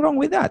there's nothing wrong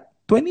with that.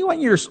 21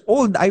 years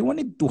old,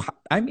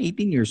 I'm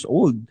 18 years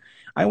old.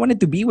 I wanted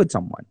to be with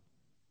someone.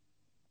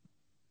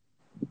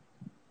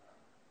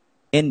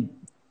 And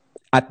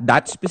at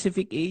that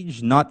specific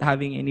age, not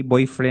having any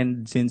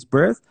boyfriend since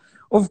birth,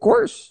 of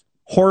course,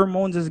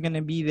 hormones is going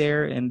to be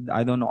there. And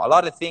I don't know, a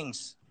lot of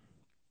things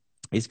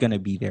is going to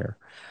be there.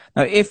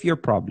 Now, if your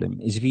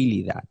problem is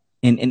really that,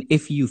 and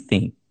if you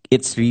think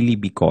it's really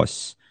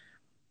because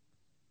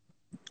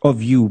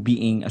of you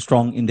being a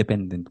strong,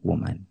 independent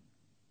woman,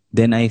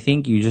 then I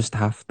think you just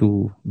have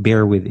to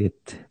bear with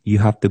it. You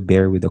have to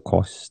bear with the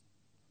cost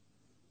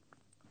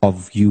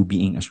of you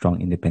being a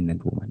strong,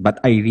 independent woman. But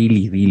I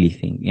really, really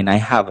think, and I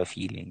have a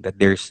feeling that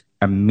there's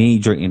a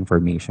major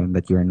information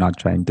that you're not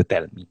trying to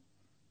tell me.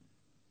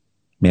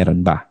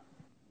 Meron ba?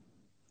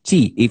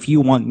 See, if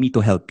you want me to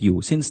help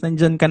you, since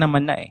nandyan ka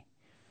naman na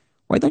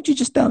why don't you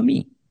just tell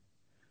me?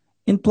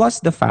 And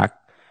plus the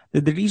fact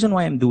that the reason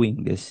why I'm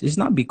doing this is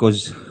not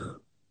because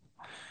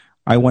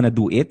I want to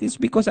do it. It's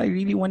because I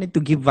really wanted to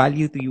give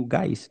value to you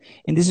guys.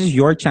 And this is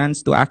your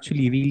chance to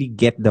actually really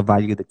get the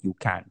value that you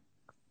can.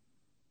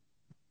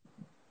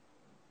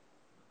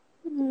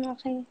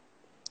 Okay.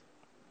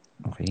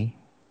 Okay.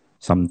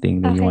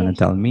 Something that you want to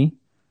tell me?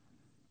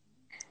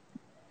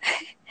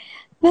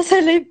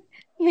 Nasa live.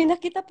 May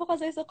nakita po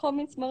kasi sa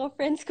comments mga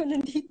friends ko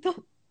nandito.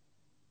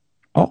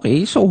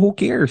 Okay, so who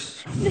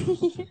cares?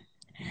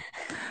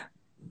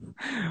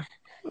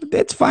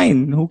 That's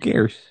fine. Who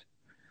cares?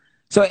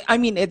 So, I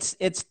mean, it's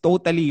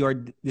totally your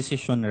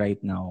decision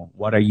right now.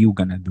 What are you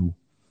gonna do?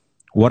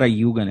 What are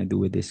you gonna do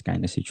with this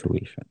kind of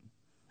situation?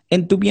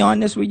 And to be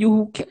honest with you,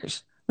 who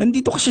cares?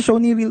 Nandito ka sa show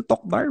ni Real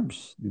Talk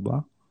Barbs, di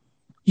ba?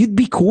 You'd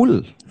be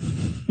cool.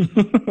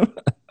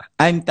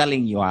 I'm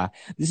telling you,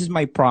 this is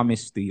my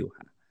promise to you.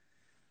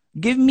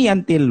 Give me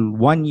until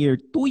 1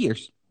 year, 2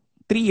 years,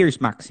 3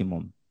 years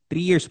maximum. 3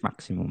 years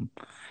maximum.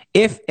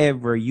 If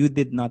ever you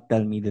did not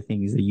tell me the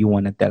things that you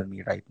want to tell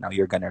me right now,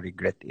 you're gonna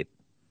regret it.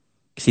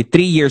 See,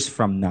 3 years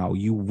from now,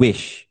 you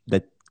wish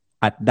that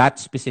at that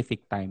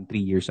specific time,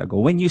 3 years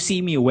ago, when you see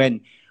me,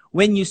 when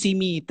when you see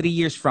me 3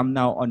 years from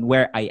now on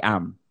where I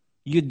am,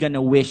 you're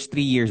gonna wish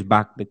 3 years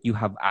back that you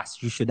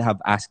should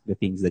have asked the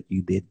things that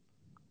you did.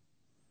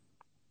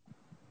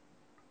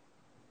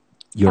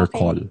 Your Okay.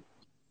 call.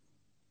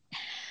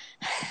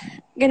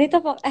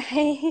 Ganito po.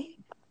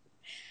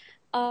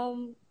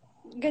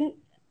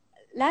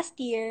 Last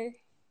year,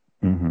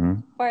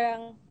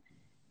 parang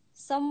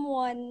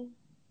someone,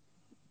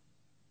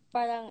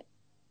 parang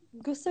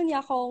gusto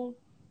niya akong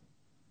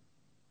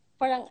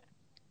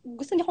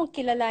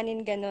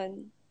kilalanin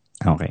ganun.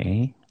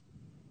 Okay.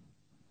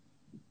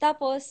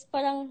 Tapos,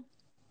 parang,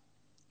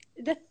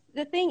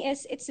 the thing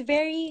is, it's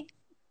very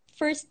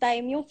first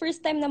time. Yung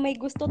first time na may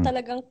gusto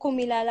talagang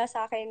kumilala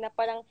sa akin na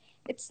parang,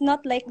 it's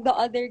not like the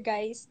other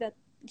guys that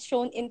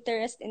shown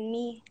interest in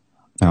me.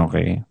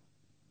 Okay.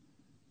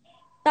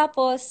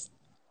 Tapos,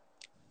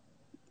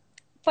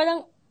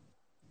 parang,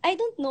 I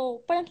don't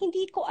know, parang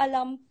hindi ko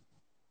alam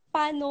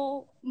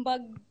paano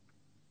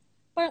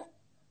parang,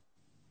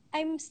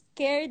 I'm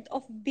scared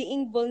of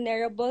being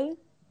vulnerable.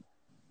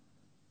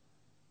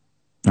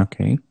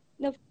 Okay.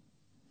 Na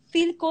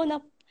feel ko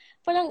na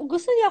parang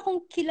gusto niya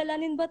akong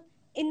kilalanin, but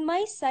in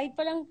my side,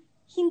 parang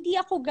hindi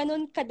ako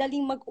ganun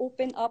kadaling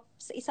mag-open up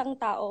sa isang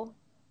tao.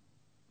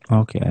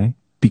 Okay.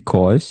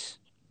 Because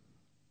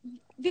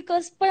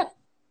parang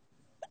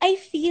I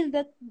feel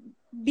that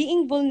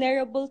being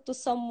vulnerable to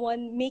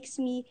someone makes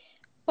me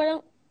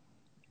parang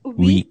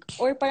weak.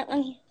 Or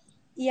parang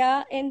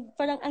and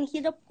parang ang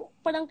hirap ko,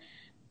 parang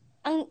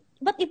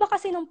but iba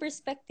kasi ng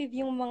perspective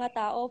yung mga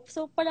tao.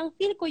 So parang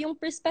feel ko yung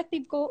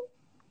perspective ko,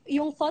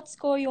 yung thoughts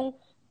ko, yung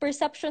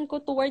perception ko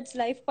towards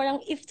life, parang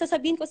if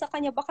sasabihin ko sa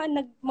kanya, baka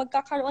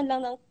magkakaroon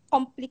lang ng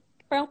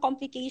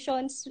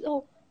complications.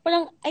 So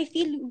parang I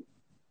feel,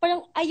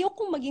 parang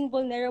ayokong maging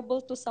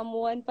vulnerable to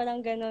someone,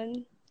 parang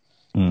ganun.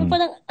 So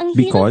parang ang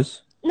hirap.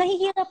 Because?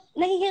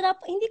 Nahihirap,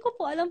 hindi ko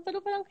po alam,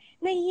 pero parang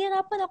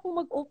nahihirapan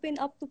akong mag-open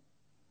up to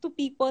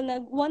people na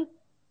want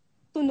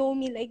to know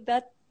me like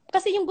that.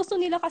 Kasi yung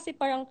gusto nila kasi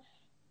parang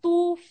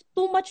too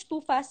much too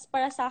fast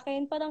para sa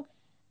akin. Parang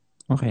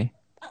okay.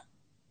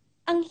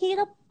 Ang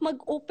hirap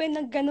mag-open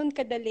ng ganun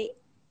kadali.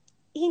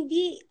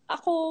 Hindi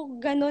ako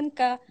ganun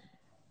ka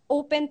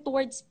open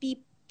towards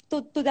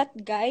to that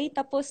guy.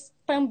 Tapos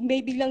parang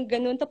maybe lang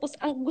ganun. Tapos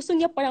ang gusto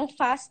niya parang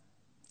fast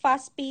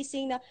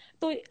pacing na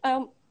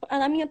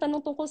namin yung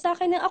tanong tungkol sa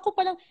akin na ako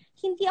parang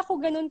hindi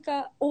ako ganun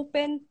ka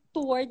open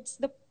towards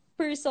the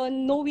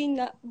person, knowing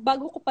na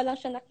bago ko pa lang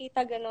siya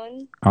nakita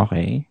ganun.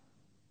 Okay.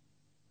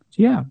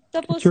 Yeah.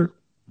 Tapos,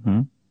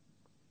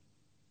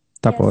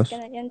 Tapos?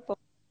 Yes, yan po.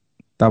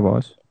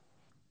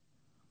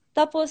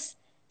 Tapos,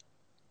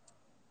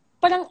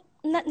 parang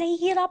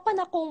nahihirapan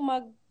akong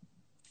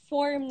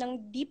mag-form ng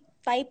deep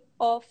type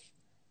of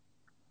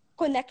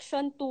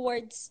connection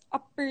towards a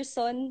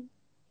person,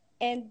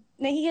 and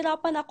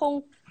nahihirapan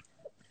akong,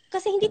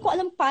 kasi hindi ko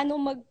alam paano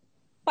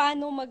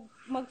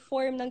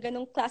mag-form ng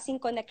ganong klaseng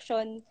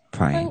connection.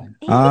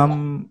 Fine.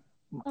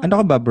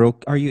 Ano ka ba,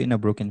 are you in a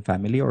broken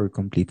family or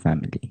complete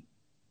family?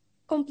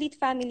 Complete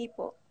family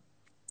po.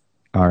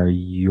 Are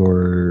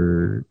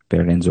your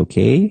parents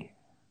okay?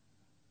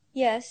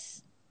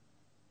 Yes.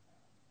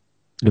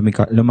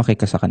 Lumaki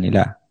ka sa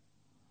kanila?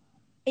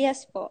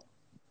 Yes po.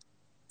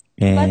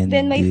 And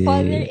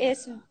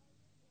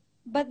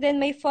But then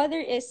my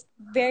father is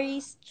very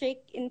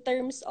strict in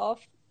terms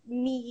of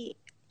me,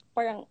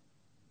 parang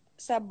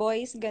sa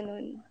boys,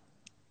 ganun.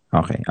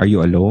 Okay. Are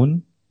you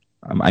alone?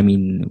 I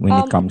mean, when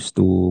it comes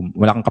to,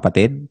 wala kang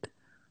kapatid?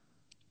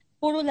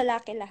 Puro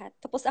lalaki lahat.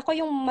 Tapos ako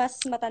yung mas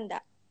matanda.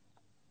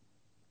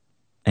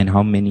 And how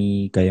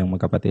many kayong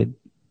magkapatid?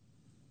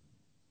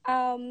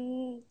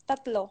 3.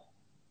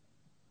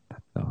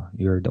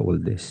 You're the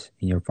oldest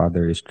and your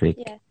father is strict.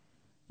 Yes.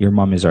 Your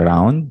mom is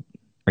around?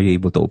 Are you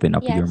able to open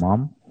up with your Yes.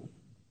 mom?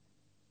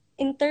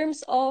 In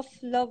terms of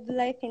love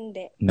life,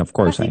 hindi. And of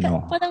course, Kasi I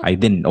know. parang- I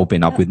didn't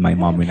open up with my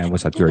mom when I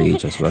was at your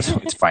age as well,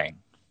 so it's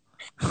fine.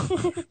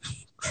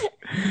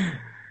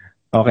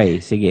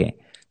 Okay, sige.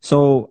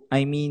 So,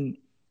 I mean,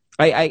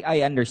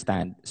 I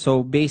understand.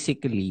 So,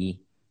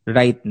 basically,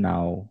 right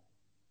now,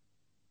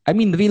 I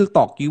mean, real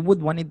talk, you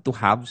would wanted to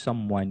have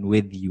someone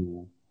with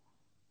you.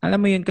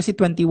 Alam mo yun, kasi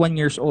 21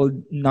 years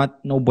old,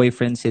 no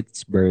boyfriend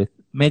since birth,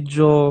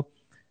 medyo,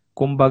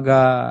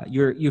 kumbaga,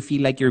 you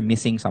feel like you're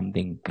missing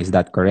something. Is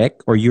that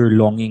correct? Or you're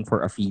longing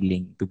for a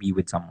feeling to be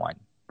with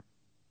someone?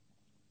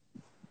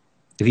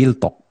 Real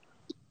talk.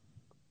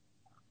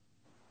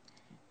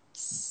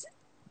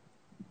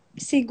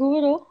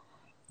 Siguro.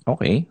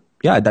 Okay.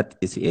 Yeah, that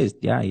is.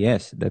 Yeah,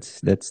 yes.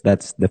 That's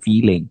the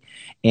feeling.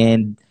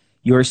 And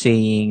you're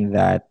saying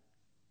that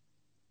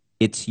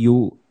it's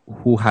you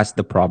who has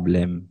the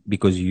problem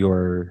because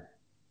you're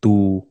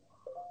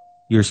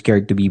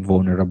scared to be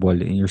vulnerable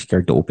and you're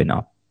scared to open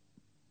up.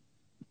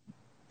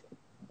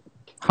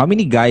 How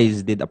many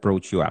guys did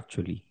approach you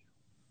actually?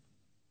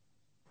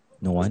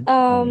 No one?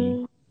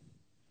 Only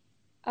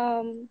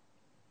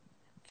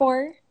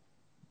 4.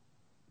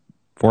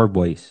 4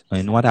 boys.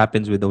 And what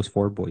happens with those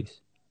 4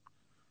 boys?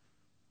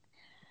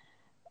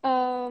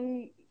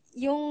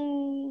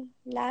 Yung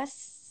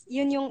last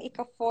yun yung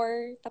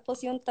ika-4.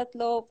 Tapos yung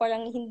tatlo,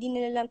 parang hindi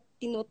nila lang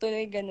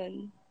tinutuloy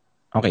ganun.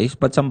 Okay,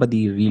 but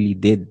somebody really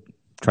did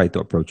try to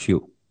approach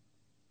you.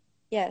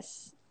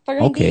 Yes.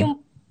 Pero hindi Okay. yung,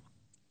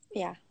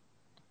 yeah.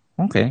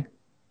 Okay.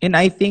 And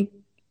I think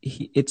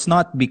it's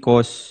not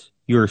because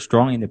you're a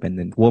strong,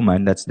 independent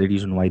woman. That's the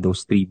reason why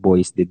those 3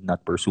 boys did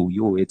not pursue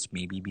you. It's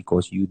maybe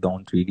because you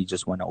don't really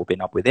just want to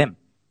open up with them.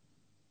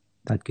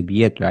 That could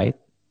be it, right?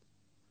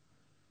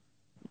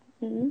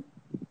 Mhm.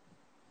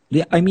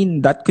 Yeah, I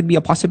mean, that could be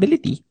a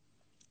possibility.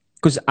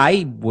 Because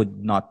I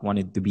would not want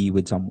it to be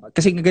with someone.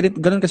 Kasi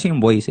ganun kasi yung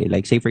boys eh.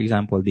 Like, say for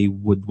example, they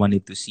would want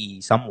it to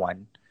see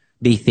someone.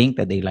 They think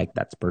that they like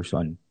that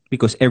person.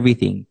 Because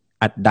everything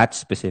at that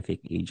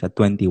specific age, at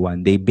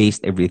 21, they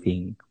based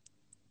everything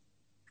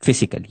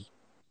physically.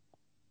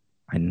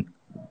 And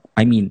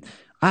I mean,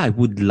 I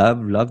would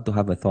love to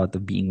have a thought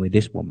of being with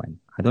this woman.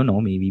 I don't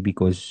know, maybe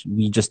because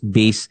we just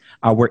base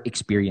our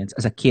experience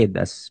as a kid,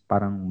 as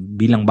parang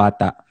bilang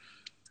bata,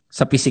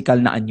 sa physical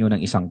na anyo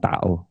ng isang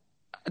tao.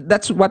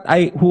 That's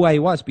who I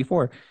was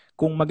before.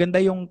 Kung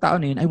maganda yung tao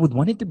na yun, I would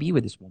want it to be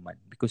with this woman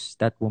because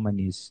that woman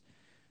is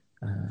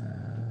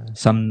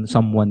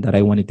someone that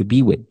I wanted to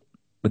be with.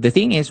 But the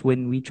thing is,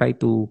 when we try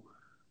to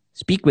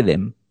speak with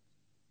them,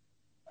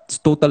 it's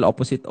total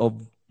opposite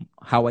of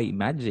how I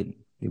imagine,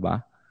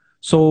 diba?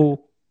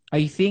 So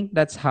I think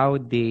that's how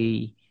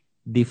they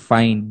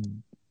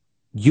define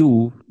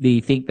you. They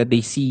think that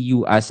they see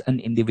you as an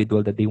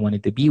individual that they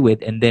wanted to be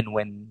with, and then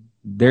when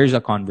there's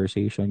a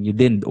conversation, you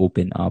didn't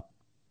open up,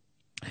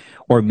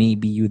 or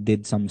maybe you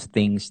did some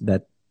things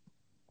that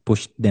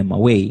pushed them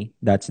away.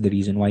 That's the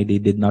reason why they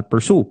did not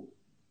pursue.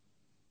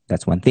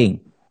 That's one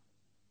thing.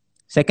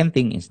 Second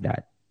thing is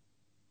that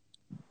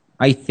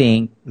I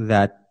think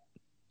that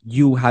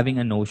you having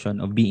a notion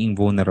of being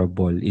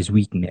vulnerable is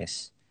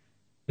weakness.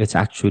 It's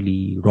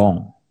actually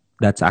wrong.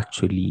 That's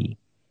actually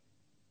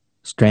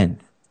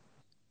strength.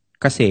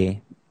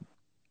 Kasi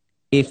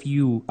if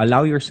you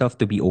allow yourself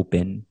to be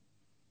open,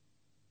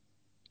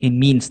 it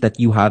means that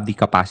you have the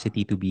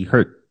capacity to be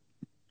hurt,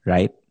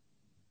 right?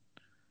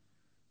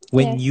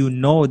 When Yes. you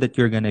know that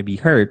you're going to be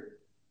hurt,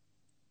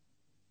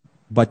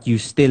 but you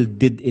still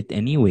did it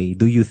anyway,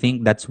 do you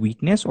think that's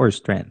weakness or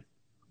strength?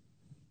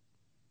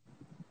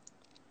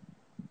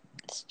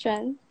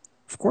 Strength.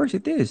 Of course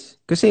it is.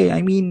 Kasi,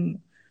 I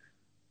mean,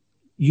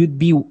 you'd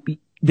be,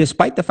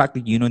 despite the fact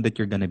that you know that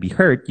you're going to be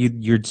hurt,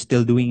 you're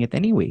still doing it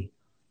anyway.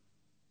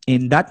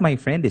 And that, my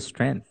friend, is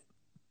strength.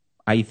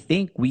 I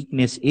think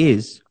weakness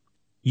is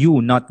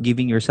you not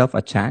giving yourself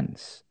a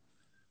chance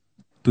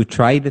to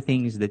try the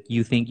things that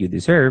you think you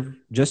deserve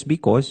just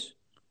because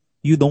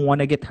you don't want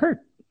to get hurt,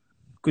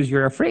 because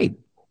you're afraid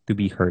to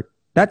be hurt.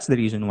 That's the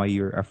reason why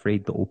you're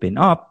afraid to open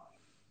up.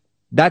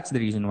 That's the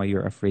reason why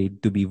you're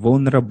afraid to be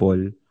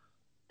vulnerable,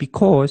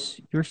 because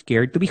you're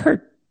scared to be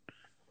hurt.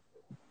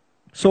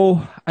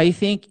 So I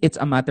think it's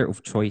a matter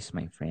of choice,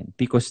 my friend,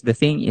 because the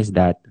thing is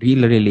that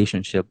real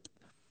relationship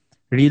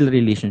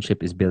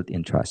is built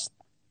in trust.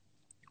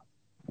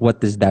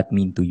 What does that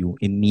mean to you?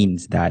 It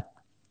means that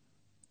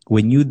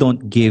when you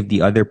don't give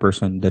the other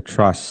person the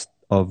trust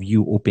of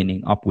you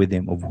opening up with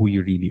them of who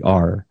you really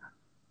are,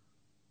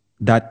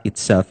 that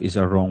itself is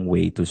a wrong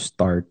way to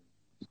start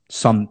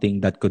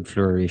something that could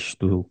flourish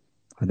to,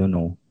 I don't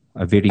know,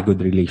 a very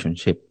good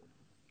relationship.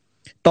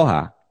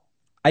 To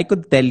I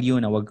could tell you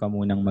na wag ka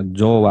munang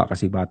magjowa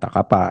kasi bata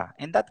ka pa,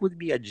 and that would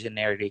be a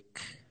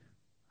generic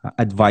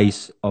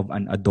advice of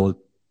an adult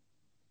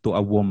to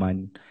a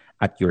woman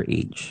at your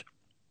age.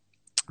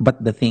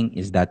 But the thing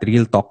is that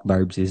Real Talk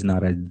Darbs is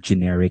not a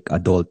generic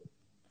adult.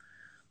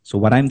 So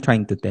what I'm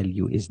trying to tell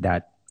you is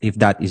that if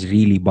that is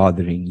really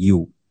bothering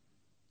you,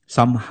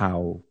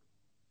 somehow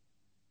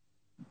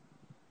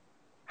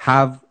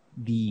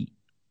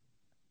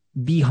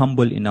be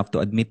humble enough to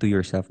admit to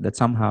yourself that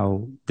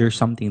somehow there's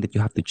something that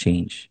you have to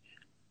change.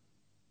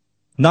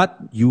 Not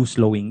you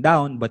slowing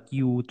down, but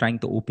you trying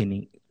to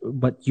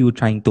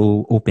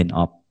open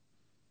up.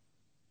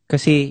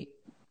 Kasi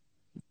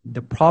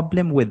the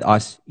problem with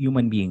us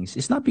human beings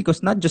is not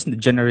just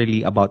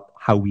generally about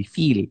how we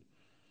feel,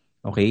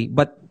 okay,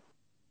 but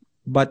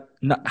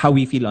not how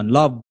we feel on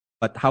love,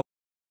 but how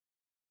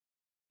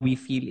we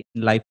feel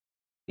in life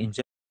in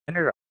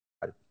general.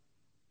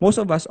 Most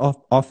of us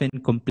often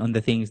complain on the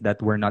things that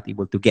we're not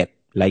able to get.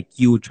 Like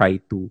you try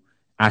to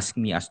ask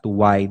me as to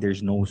why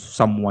there's no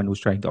someone who's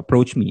trying to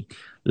approach me.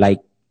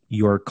 Like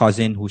your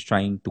cousin who's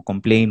trying to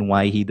complain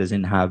why he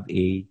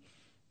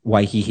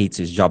hates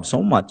his job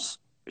so much.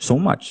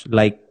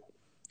 Like,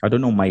 I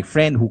don't know, my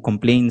friend who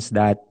complains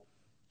that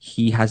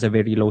he has a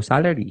very low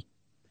salary.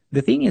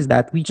 The thing is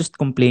that we just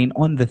complain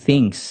on the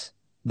things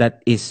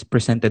that is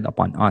presented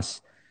upon us.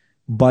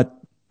 But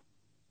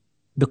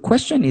the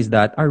question is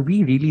that, are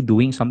we really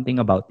doing something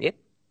about it?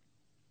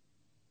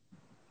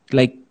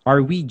 Like,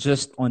 are we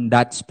just on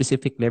that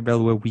specific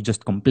level where we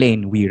just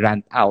complain, we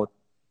rant out,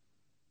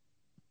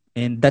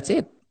 and that's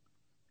it?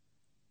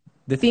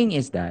 The thing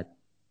is that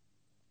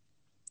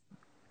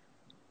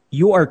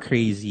you are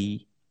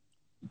crazy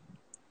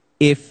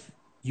if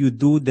you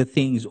do the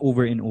things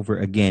over and over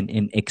again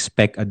and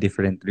expect a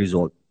different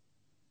result.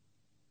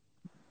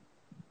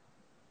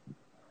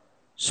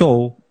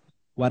 So,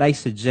 what I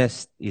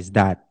suggest is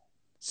that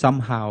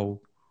somehow,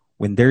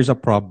 when there's a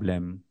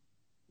problem,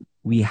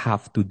 we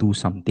have to do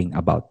something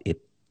about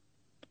it.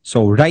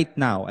 So, right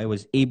now, I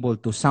was able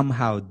to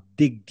somehow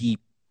dig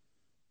deep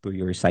to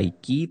your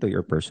psyche, to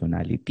your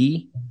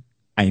personality.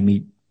 I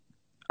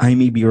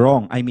may be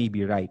wrong, I may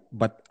be right,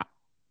 but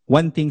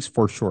one thing's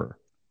for sure,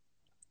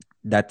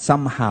 that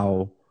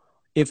somehow,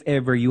 if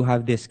ever you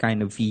have this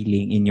kind of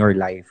feeling in your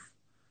life,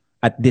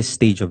 at this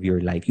stage of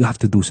your life, you have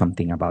to do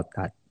something about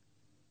that.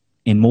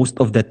 And most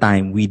of the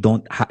time,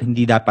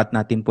 hindi dapat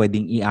natin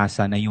pwedeng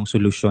iasa na yung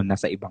solusyon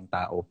nasa ibang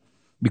tao.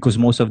 Because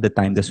most of the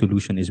time, the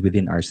solution is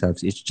within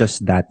ourselves. It's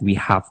just that we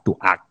have to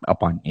act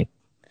upon it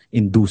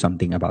and do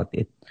something about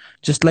it.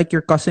 Just like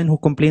your cousin who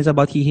complains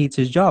about he hates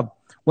his job.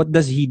 What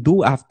does he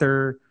do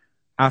after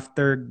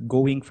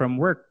going from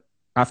work?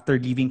 After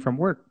leaving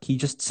from work? He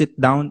just sit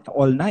down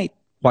all night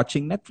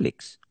watching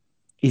Netflix.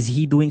 Is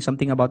he doing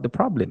something about the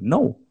problem?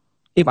 No.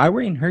 If I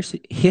were in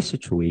his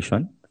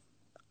situation,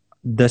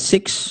 the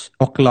 6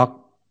 o'clock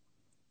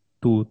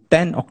to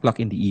 10 o'clock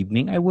in the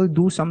evening, I will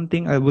do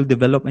something. I will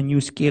develop a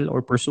new skill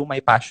or pursue my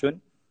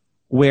passion,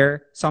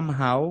 where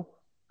somehow,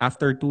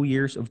 after 2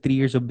 years of 3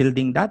 years of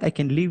building that, I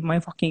can leave my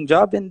fucking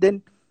job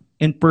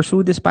and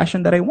pursue this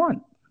passion that I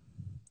want.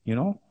 You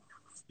know,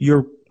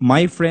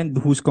 my friend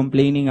who's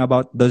complaining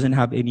about doesn't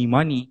have any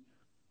money,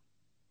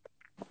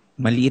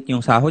 maliit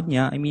yung sahod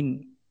niya. I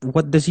mean,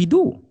 what does he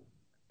do?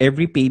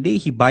 Every payday,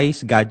 he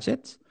buys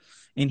gadgets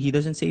and he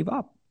doesn't save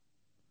up.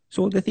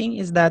 So the thing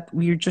is that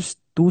we're just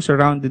too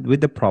surrounded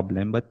with the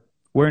problem, but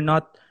we're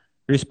not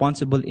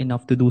responsible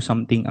enough to do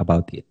something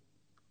about it.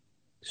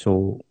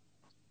 So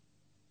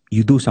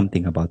you do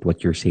something about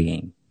what you're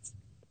saying.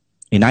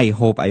 And I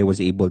hope I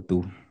was able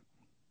to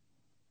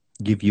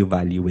give you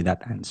value with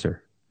that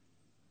answer.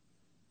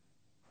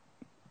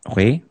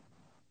 Okay?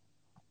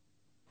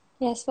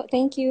 Yes,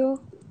 thank you.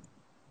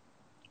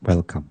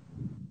 Welcome.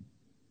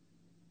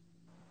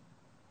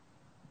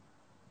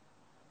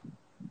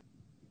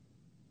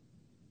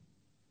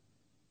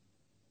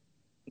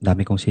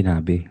 Dami kong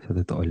sinabi, sa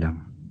totoo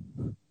lang.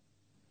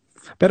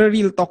 Pero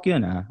real talk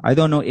yun, ah. I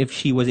don't know if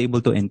she was able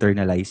to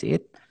internalize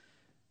it.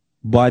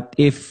 But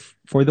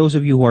for those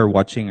of you who are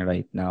watching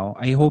right now,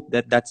 I hope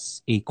that that's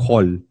a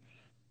call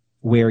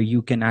where you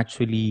can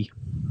actually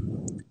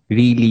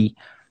really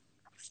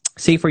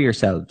say for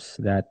yourselves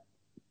that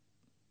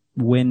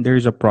when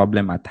there's a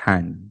problem at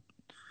hand,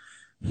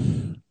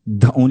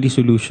 the only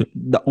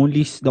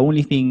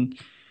thing,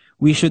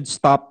 we should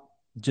stop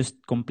just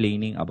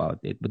complaining about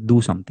it, but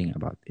do something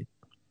about it.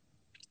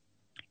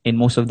 And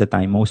most of the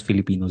time, most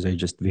Filipinos are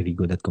just very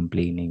good at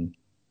complaining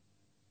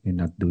and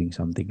not doing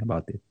something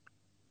about it.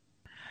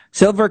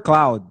 Silver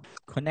Cloud,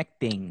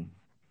 connecting.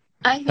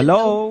 Ay,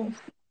 hello.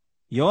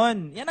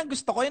 Yon, yan ang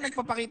gusto ko, yung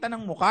nagpapakita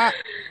ng muka.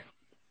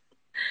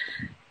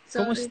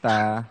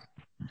 Kumusta?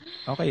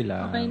 Okay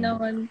lang. Okay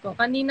naman po.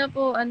 Kanina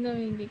po,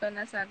 hindi ko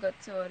nasagot.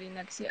 Sorry,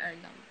 nag-CR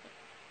lang po.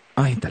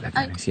 Ay, talaga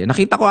nag-CR.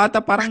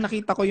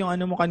 Nakita ko yung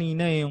mo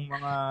kanina, yung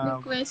mga...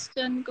 Yung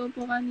question ko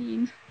po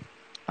kanina.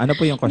 Ano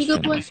po yung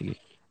question mo? Sige.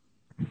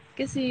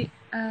 Kasi,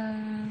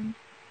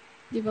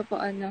 di ba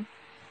po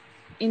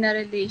in a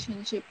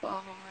relationship po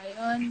ako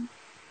ngayon.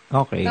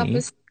 Okay.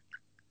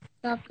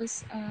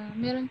 Tapos,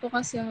 meron po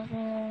kasi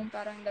akong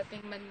parang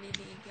dating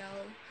manliligaw.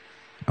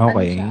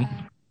 Okay.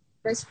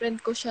 Best friend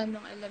ko siya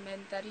nung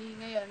elementary.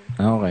 Ngayon.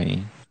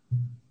 Okay.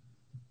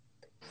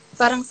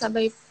 Parang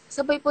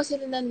sabay po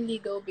sila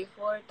nanligaw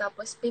before.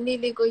 Tapos,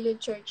 pinili ko yung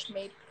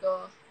churchmate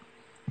ko.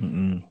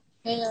 Mm-hmm.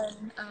 Ngayon,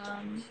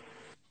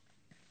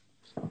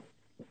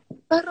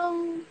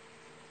 parang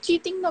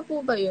cheating na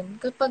po ba yun?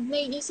 Kapag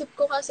naiisip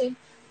ko kasi,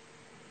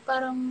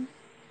 parang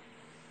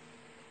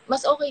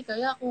mas okay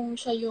kaya kung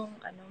siya yung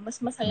mas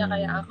masaya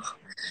kaya ako.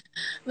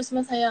 Mas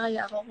masaya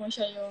kaya ako kung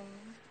siya yung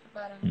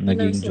parang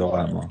naging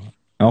jowa mo.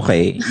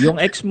 Okay. Yung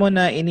ex mo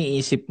na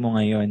iniisip mo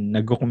ngayon,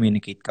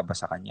 nag-communicate ka ba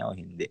sa kanya o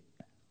hindi?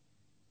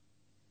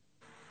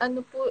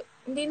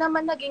 Hindi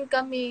naman naging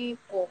kami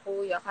po,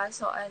 kuya.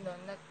 Kaso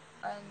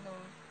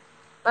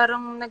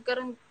parang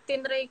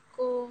tinry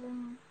ko,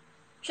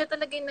 siya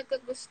talaga yung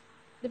nagkagusto,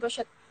 di ba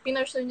siya,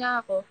 pinursu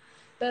niya ako,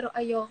 pero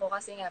ayoko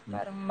kasi nga,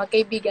 parang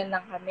magkaibigan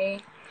lang kami.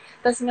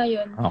 Tapos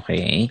ngayon,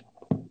 okay.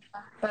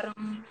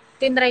 Parang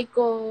tinry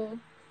ko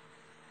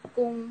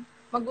kung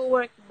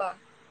mag-work ba,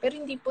 pero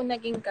hindi po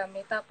naging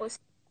kami. Tapos,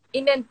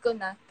 in-end ko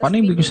na.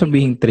 Paano ibig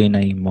sabihin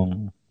trinay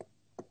mong?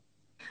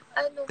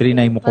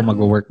 Trinay mo kung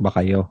mag-work ba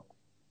kayo?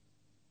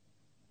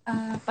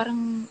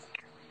 Parang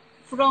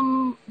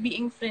from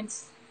being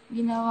friends,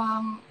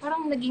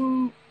 parang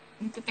naging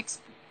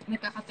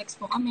nagkaka-text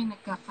po kami,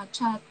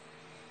 nagkaka-chat.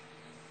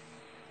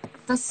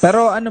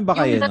 Pero ano ba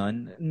kayo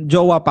nun?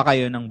 Jowa pa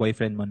kayo ng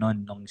boyfriend mo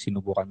nun nung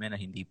sinubukan mo na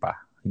hindi pa?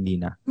 Hindi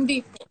na?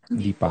 Hindi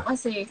pa.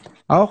 Kasi,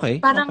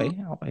 okay. Parang,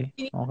 okay.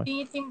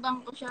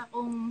 tinitimbang ko siya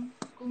kung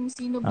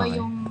sino ba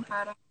yung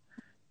parang...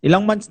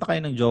 Ilang months na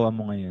kayo ng jowa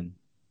mo ngayon?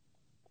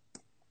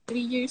 3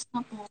 years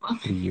na po.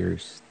 3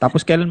 years.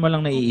 Tapos kailan mo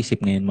lang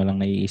naiisip? Ngayon mo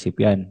lang naiisip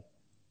yan?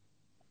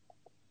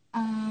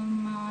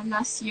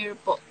 Last year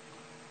po.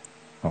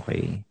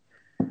 Okay.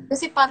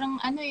 Kasi parang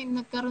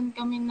nagkaroon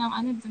kami ng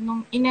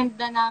nung inend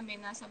na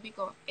namin na sabi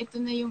ko,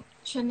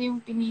 siya na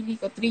yung pinili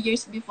ko 3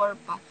 years before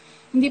pa.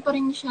 Hindi pa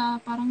rin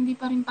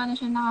pala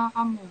siya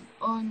nakaka-move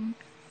on.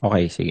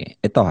 Okay, sige.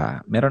 Ito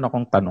meron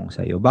akong tanong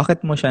sa'yo.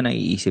 Bakit mo siya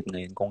naiisip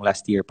ngayon kung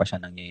last year pa siya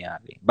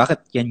nangyayari?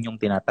 Bakit yan yung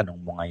tinatanong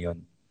mo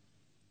ngayon?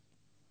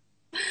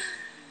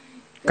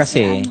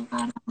 Kasi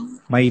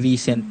may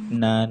recent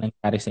na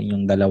nangyari sa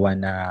inyong dalawa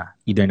na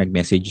either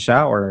nag-message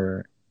siya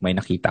or may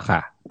nakita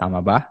ka. Tama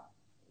ba?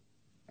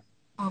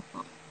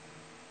 Opo.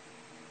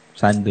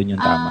 Saan doon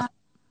yung tama?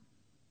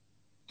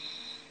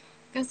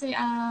 Kasi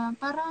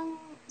parang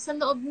sa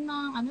loob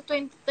ng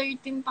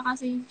 2013 pa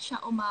kasi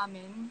siya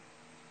umamin.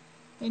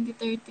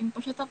 2013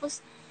 pa siya. Tapos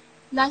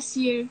last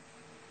year,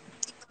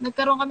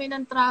 nagkaroon kami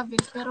ng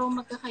travel pero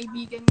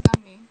magkakaibigan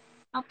kami.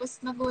 Tapos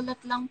nagulat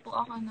lang po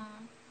ako na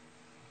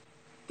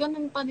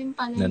ganun pa din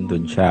pala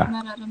nandun yung siya.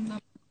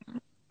 nararamdaman.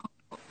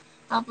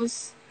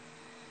 Tapos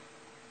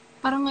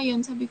parang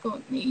ngayon sabi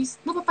ko,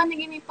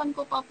 napapanaginipan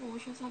ko pa po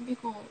siya. Sabi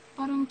ko,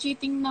 parang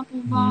cheating na po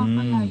ba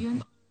kaya yun?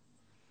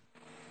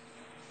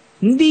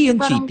 Hindi yun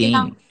Parang cheating.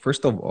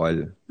 First of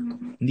all,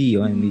 hindi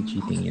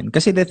cheating yun.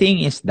 Kasi the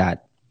thing is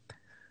that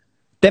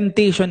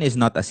temptation is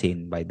not a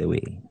sin, by the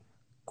way.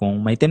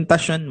 Kung may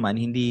temptation man,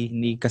 hindi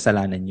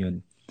kasalanan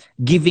yun.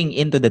 Giving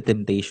into the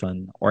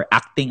temptation or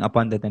acting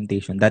upon the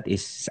temptation, that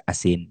is a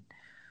sin.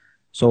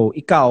 So,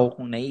 ikaw,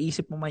 kung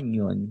naiisip mo man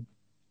yun,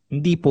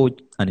 hindi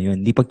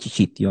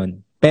pag-cheat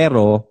yun.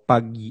 Pero,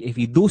 if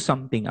you do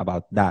something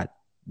about that,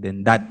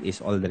 then that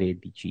is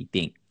already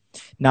cheating.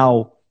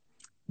 Now,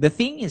 the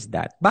thing is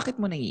that, bakit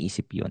mo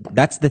naiisip yun?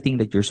 That's the thing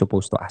that you're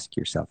supposed to ask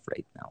yourself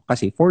right now.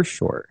 Kasi for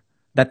sure,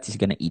 that is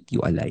gonna eat you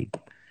alive.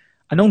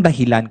 Anong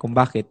dahilan kung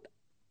bakit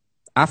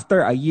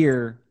after a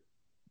year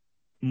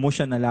mo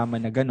siya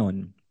nalaman na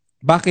ganun,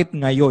 bakit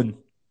ngayon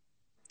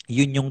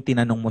yun yung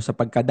tinanong mo sa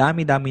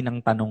pagkadami-dami ng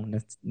tanong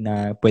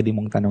na pwede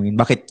mong tanongin?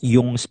 Bakit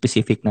yung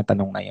specific na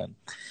tanong na yun?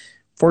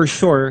 For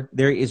sure,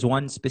 there is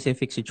one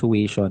specific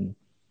situation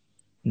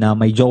na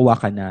may jowa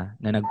ka na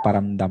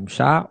nagparamdam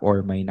siya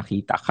or may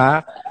nakita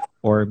ka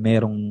or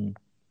merong,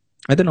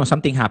 I don't know,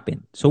 something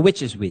happened. So which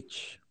is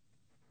which?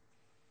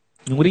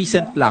 Yung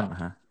recent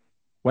lang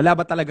Wala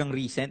ba talagang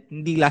recent?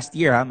 Hindi last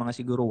year mga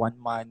siguro 1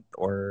 month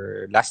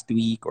or last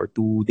week or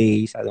 2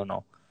 days, I don't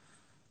know.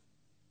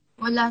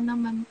 Wala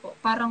naman po.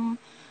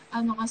 Parang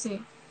kasi,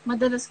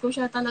 madalas ko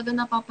siya talaga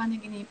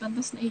napapanaginipan.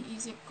 Tapos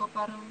naiisip ko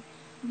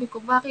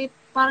bakit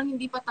parang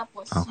hindi pa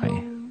tapos. Okay.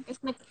 Kasi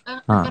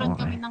nagkaroon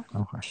kami ng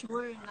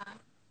closure na.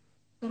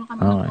 Nagkaroon kami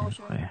ng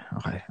closure.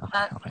 Okay.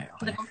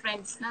 Naging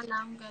friends na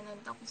lang, ganun.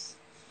 Tapos,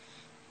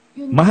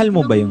 mahal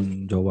mo ba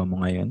yung jowa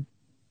mo ngayon?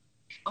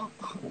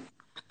 Opo.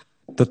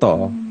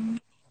 Totoo?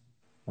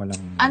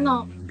 Walang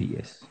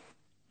BS?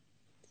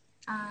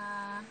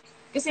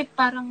 Kasi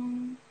parang,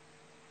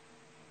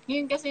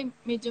 ngayon kasi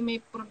medyo may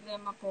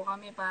problema po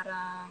kami.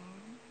 Parang,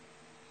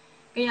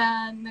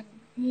 kaya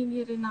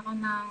naghingi rin ako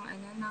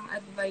ng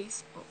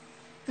advice po.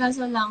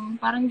 Kaso lang,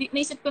 parang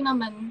naisip ko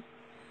naman,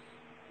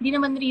 hindi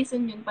naman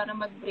reason yun para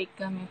mag-break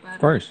kami. Parang,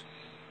 of course.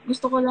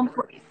 Gusto ko lang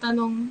po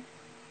itanong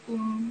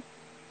kung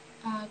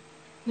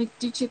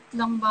nag-cheat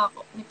lang ba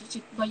ako?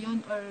 Nag-cheat ba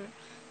yun? Or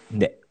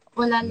hindi.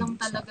 Wala lang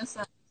talaga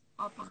sa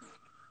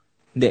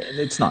Hindi,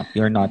 it's not.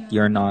 You're not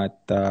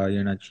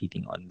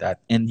cheating on that.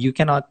 And you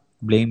cannot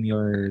blame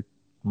your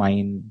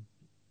mind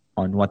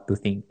on what to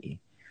think.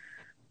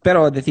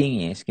 Pero the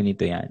thing is,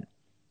 ganito yan.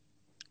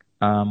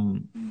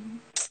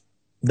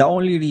 The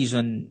only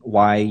reason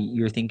why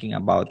you're thinking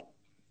about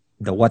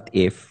the what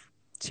if,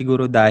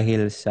 siguro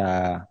dahil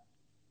sa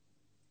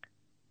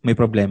may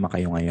problema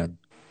kayo ngayon.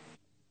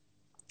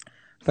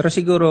 Pero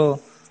siguro,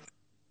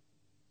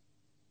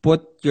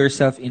 put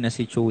yourself in a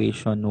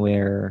situation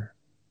where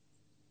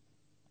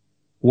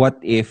what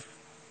if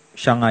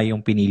siya nga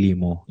yung pinili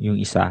mo,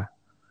 yung isa.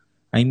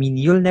 I mean,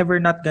 you'll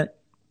never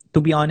to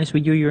be honest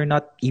with you, you're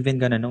not even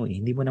gonna know.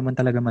 Hindi mo naman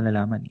talaga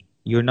malalaman.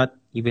 You're not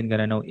even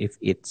gonna know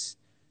if it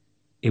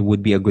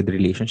would be a good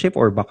relationship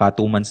or baka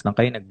 2 months lang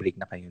kayo,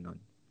 nag-break na kayo nun.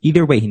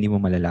 Either way, hindi mo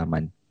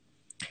malalaman.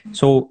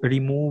 So,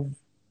 remove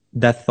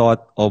the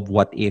thought of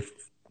what if.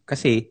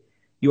 Kasi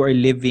you are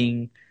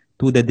living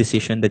to the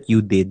decision that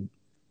you did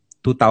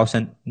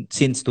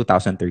since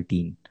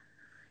 2013.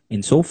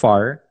 And so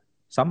far,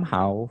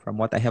 somehow, from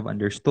what I have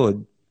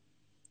understood,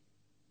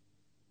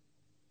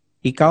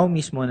 ikaw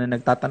mismo na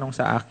nagtatanong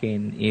sa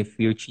akin if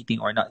you're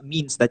cheating or not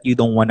means that you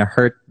don't wanna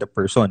hurt the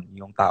person,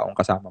 yung taong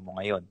kasama mo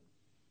ngayon.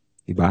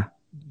 Diba?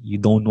 You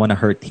don't wanna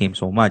hurt him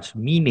so much,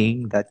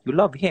 meaning that you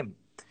love him.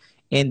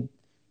 And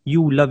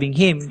you loving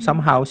him,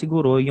 somehow,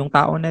 siguro, yung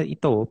tao na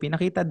ito,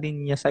 pinakita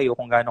din niya sa'yo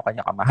kung gaano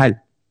kanya kamahal.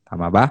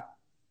 Tama ba?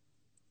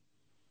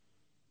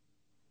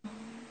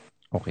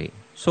 Okay.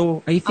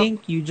 So, I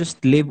think you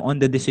just live on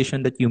the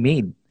decision that you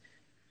made.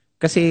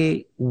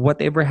 Kasi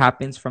whatever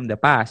happens from the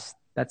past,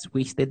 that's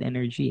wasted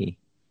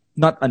energy.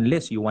 Not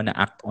unless you wanna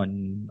act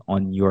on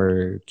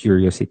your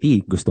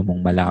curiosity. Gusto mong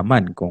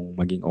malaman kung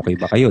maging okay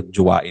ba kayo.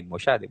 Juwain mo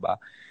siya, di ba?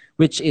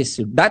 Which is,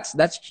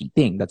 that's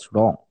cheating. That's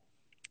wrong.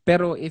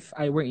 Pero if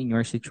I were in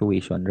your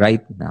situation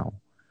right now,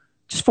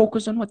 just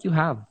focus on what you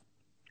have.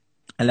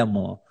 Alam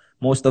mo,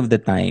 most of the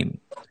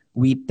time,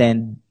 we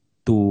tend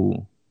to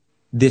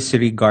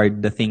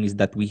disregard the things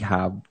that we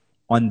have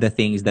on the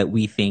things that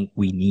we think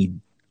we need.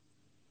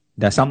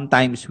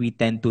 Sometimes we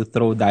tend to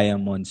throw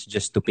diamonds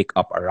just to pick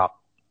up a rock.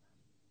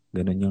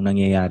 Ganun yung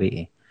nangyayari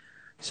eh.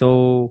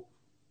 So,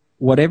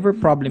 whatever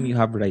problem you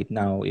have right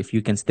now, if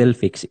you can still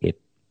fix it,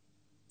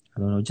 I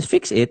don't know, just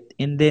fix it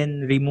and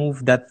then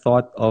remove that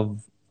thought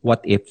of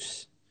what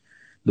ifs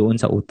doon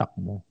sa utak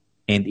mo.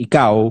 And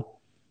ikaw,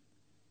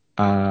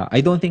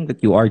 I don't think that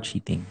you are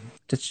cheating.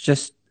 That's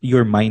just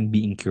your mind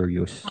being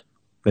curious.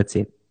 That's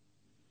it.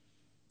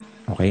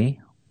 Okay?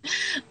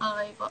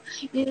 Okay po.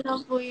 Yun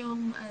lang po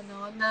yung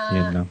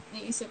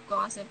naisip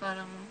ko kasi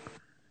parang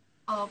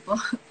opo.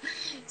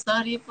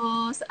 Sorry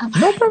po.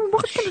 No problem.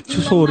 Bakit ka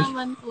nagsusorry?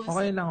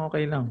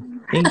 Okay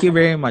lang. Thank you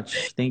very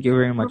much.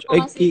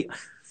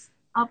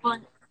 Opo.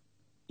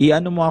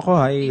 I-ano mo ako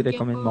ha.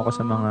 I-recommend mo ako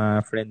sa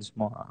mga friends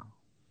mo ha.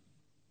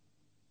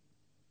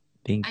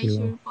 Thank you.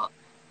 Sure po.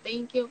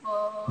 Thank you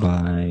po.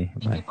 Bye.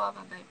 Thank you po.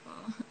 Bye-bye po.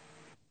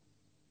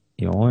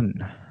 Yun.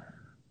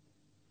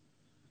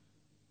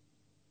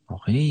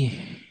 Okay.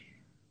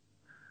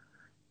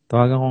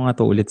 Tawagan ko nga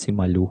to ulit si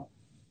Malu.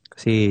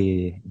 Kasi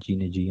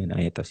Gina G yun.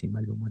 Ay, ito si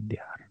Malu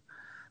Mandihar.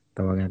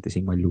 Tawagan natin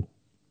si Malu.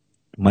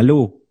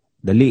 Malu,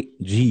 dali,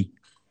 G.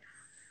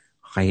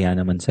 Kaya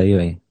naman sa'yo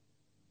eh.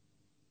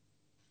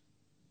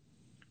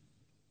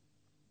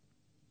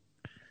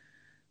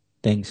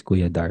 Thanks,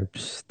 Kuya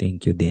Darbs.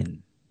 Thank you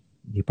din.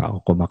 Hindi pa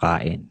ako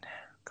kumakain.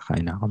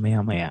 Kakain na ako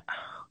maya-maya.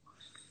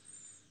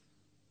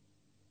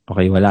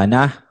 Okay, wala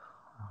na?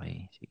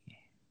 Okay, sige.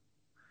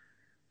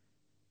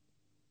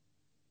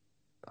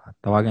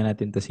 Tawagan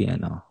natin to si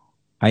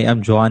I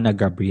am Joanna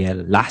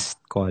Gabriel. Last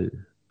call.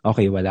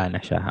 Okay, wala na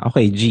siya.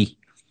 Okay, G.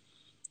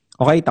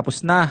 Okay,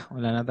 tapos na.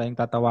 Wala na tayong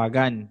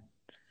tatawagan.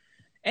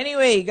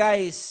 Anyway,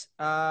 guys,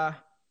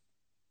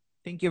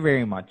 thank you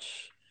very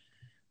much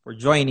for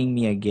joining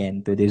me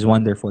again to this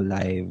wonderful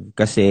live.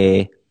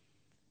 Kasi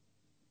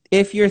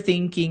if you're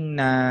thinking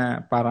na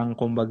parang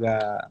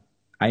kumbaga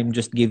I'm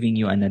just giving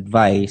you an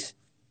advice,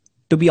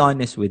 to be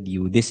honest with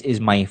you, this is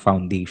my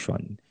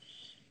foundation.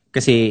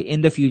 Kasi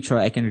in the future,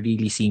 I can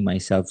really see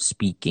myself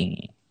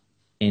speaking.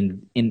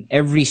 And in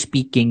every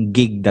speaking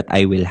gig that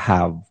I will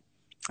have,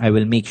 I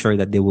will make sure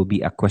that there will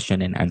be a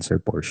question and answer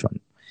portion.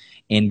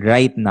 And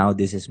right now,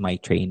 this is my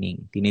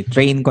training.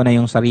 Tinitrain ko na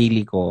yung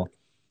sarili ko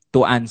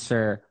to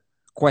answer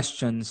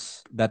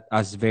questions that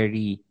are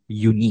very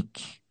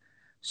unique.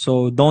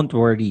 So don't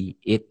worry.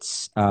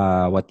 It's,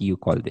 what do you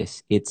call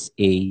this? It's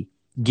a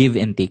give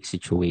and take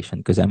situation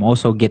because I'm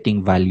also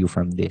getting value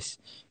from this.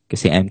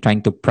 Kasi I'm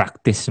trying to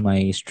practice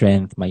my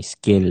strength, my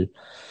skill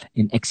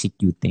in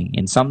executing.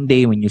 And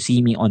someday when you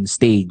see me on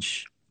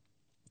stage,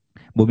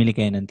 bumili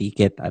kayo ng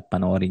ticket at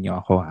panoorin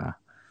nyo ako ha.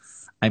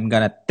 I'm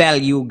gonna tell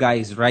you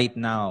guys right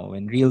now,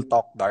 when Real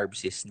Talk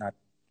Darbs is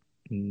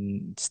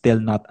still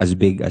not as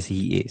big as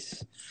he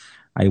is,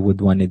 I would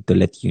wanted to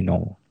let you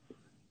know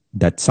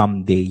that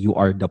someday you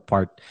are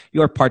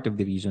part of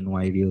the reason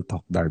why Real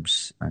Talk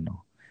Darbs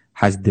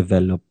has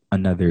developed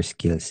another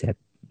skill set.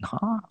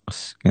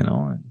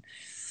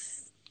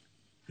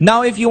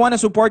 Now, if you want to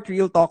support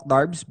Real Talk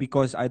Darbs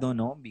because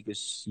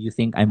you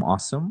think I'm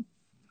awesome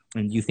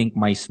and you think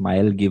my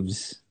smile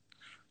gives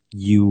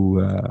you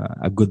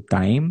a good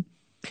time,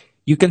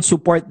 you can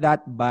support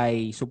that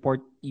by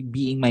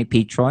being my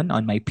patron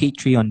on my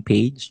Patreon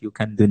page. You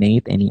can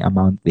donate any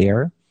amount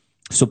there.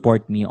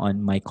 Support me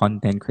on my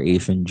content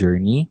creation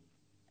journey.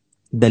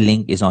 The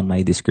link is on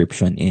my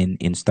description in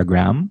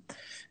Instagram.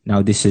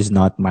 Now, this is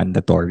not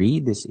mandatory.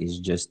 This is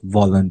just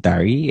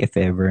voluntary. If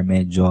ever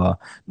medyo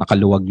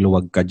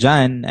nakaluwag-luwag ka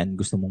dyan and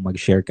gusto mong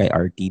mag-share kay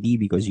RTD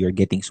because you're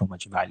getting so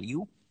much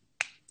value,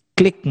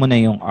 click mo na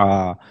yung,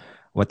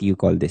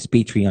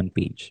 Patreon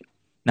page.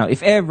 Now,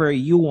 if ever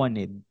you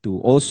wanted to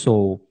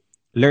also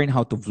learn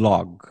how to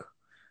vlog,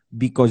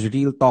 because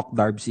Real Talk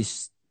Darbs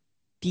is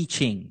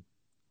teaching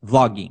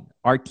vlogging,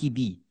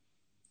 RTD,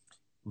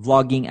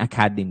 Vlogging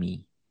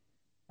Academy.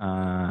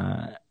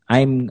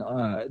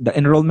 The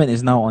enrollment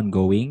is now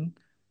ongoing.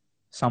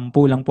 10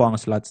 lang po ang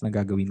slots na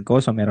gagawin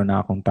ko. So, meron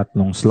na akong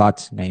 3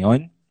 slots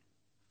ngayon.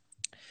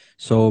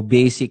 So,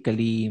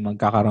 basically,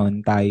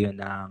 magkakaroon tayo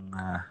ng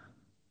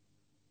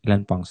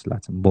ilan pang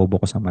slots? Ang bobo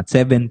ko sa math.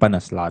 7 pa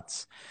na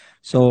slots.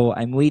 So,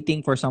 I'm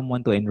waiting for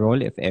someone to enroll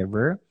if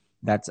ever.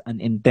 That's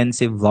an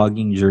intensive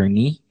vlogging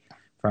journey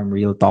from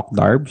Real Talk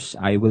Darbs.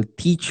 I will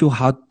teach you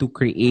how to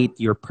create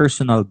your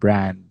personal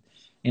brand.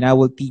 And I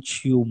will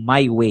teach you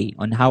my way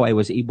on how I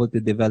was able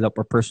to develop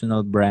a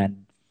personal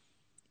brand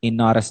in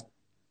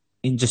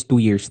just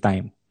 2 years'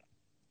 time.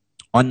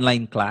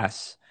 Online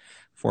class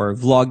for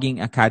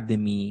Vlogging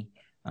Academy.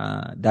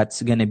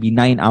 That's gonna be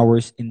 9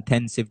 hours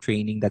intensive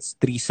training. That's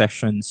 3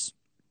 sessions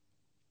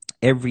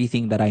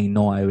everything that I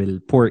know, I will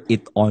pour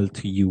it all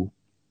to you.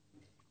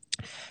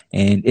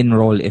 And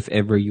enroll if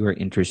ever you are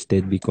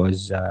interested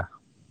because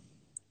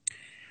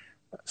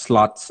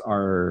slots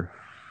are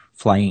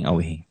flying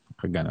away.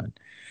 Ganon.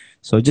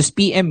 So just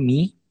PM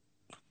me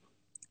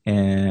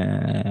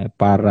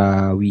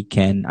para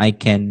I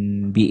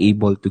can be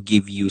able to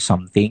give you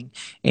something.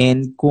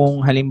 And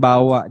kung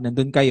halimbawa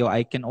nandun kayo,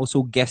 I can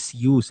also guest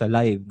you sa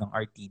live ng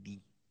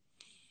RTD.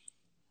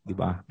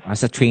 Diba?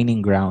 As a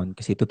training ground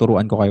kasi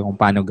tuturuan ko kayo kung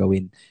paano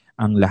gawin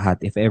ang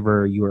lahat if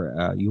ever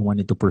you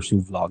wanted to pursue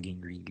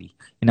vlogging really.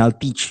 And I'll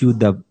teach you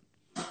the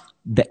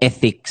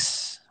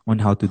ethics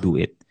on how to do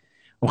it.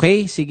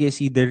 Okay? Sige,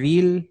 si The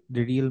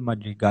Real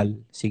Madrigal.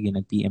 Sige,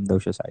 nag-PM daw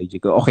siya sa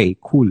IG ko. Okay,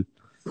 cool.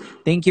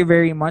 Thank you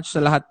very much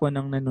sa lahat po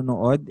ng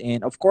nanonood.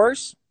 And of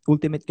course,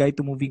 Ultimate Guide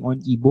to Moving On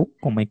ebook.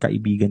 Kung may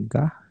kaibigan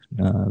ka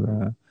na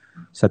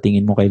sa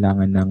tingin mo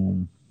kailangan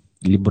ng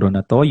libro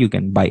na to, you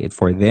can buy it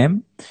for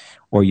them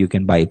or you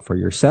can buy it for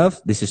yourself.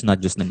 This is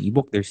not just an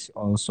ebook. There's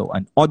also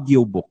an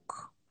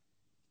audiobook.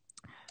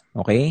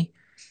 Okay?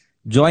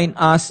 Join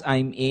us.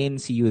 I'm in.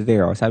 See you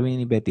there. Sabi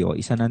ni Betty,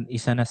 isa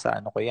na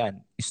sa ano ko yan,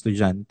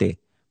 estudyante.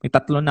 May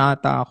 3 na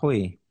ata ako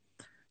eh.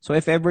 So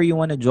if ever you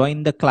want to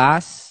join the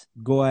class,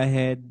 go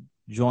ahead,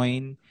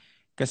 join.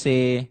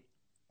 Kasi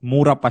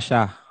mura pa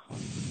siya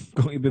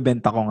kung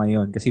ibebenta ko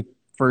ngayon. Kasi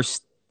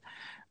first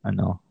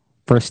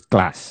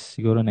class.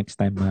 Siguro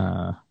next time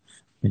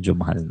medyo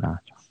mahal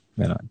na.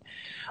 Ganon.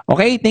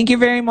 Okay, thank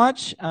you very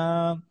much.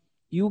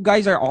 You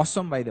guys are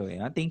awesome, by the way.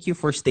 Thank you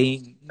for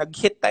staying.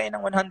 Nag-hit tayo ng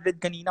 100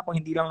 kanina. Kung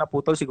hindi lang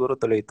naputol, siguro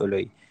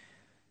tuloy-tuloy.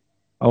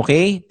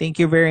 Okay, thank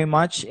you very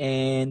much.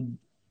 And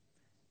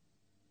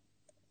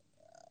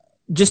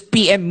just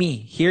PM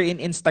me here in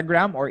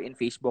Instagram or in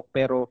Facebook.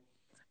 Pero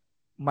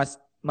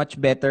much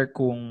better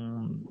kung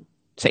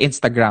sa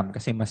Instagram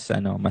kasi mas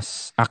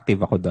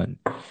active ako doon.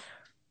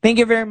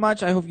 Thank you very much.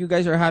 I hope you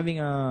guys are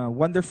having a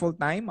wonderful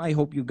time. I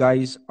hope you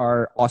guys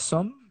are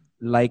awesome,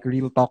 like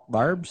Real Talk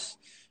Darbs.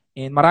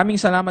 And maraming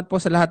salamat po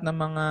sa lahat ng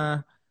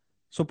mga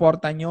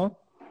suporta nyo.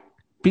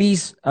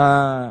 Please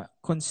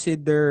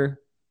consider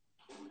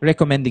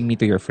recommending me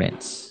to your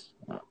friends.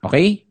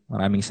 Okay?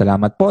 Maraming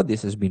salamat po.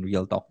 This has been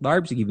Real Talk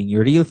Darbs, giving you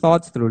real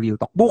thoughts through real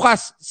talk.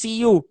 Bukas, see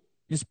you.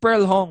 Miss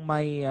Pearl Hong,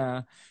 my,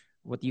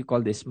 my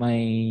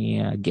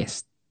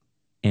guest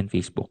in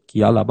Facebook.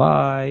 Yalla,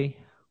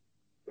 bye.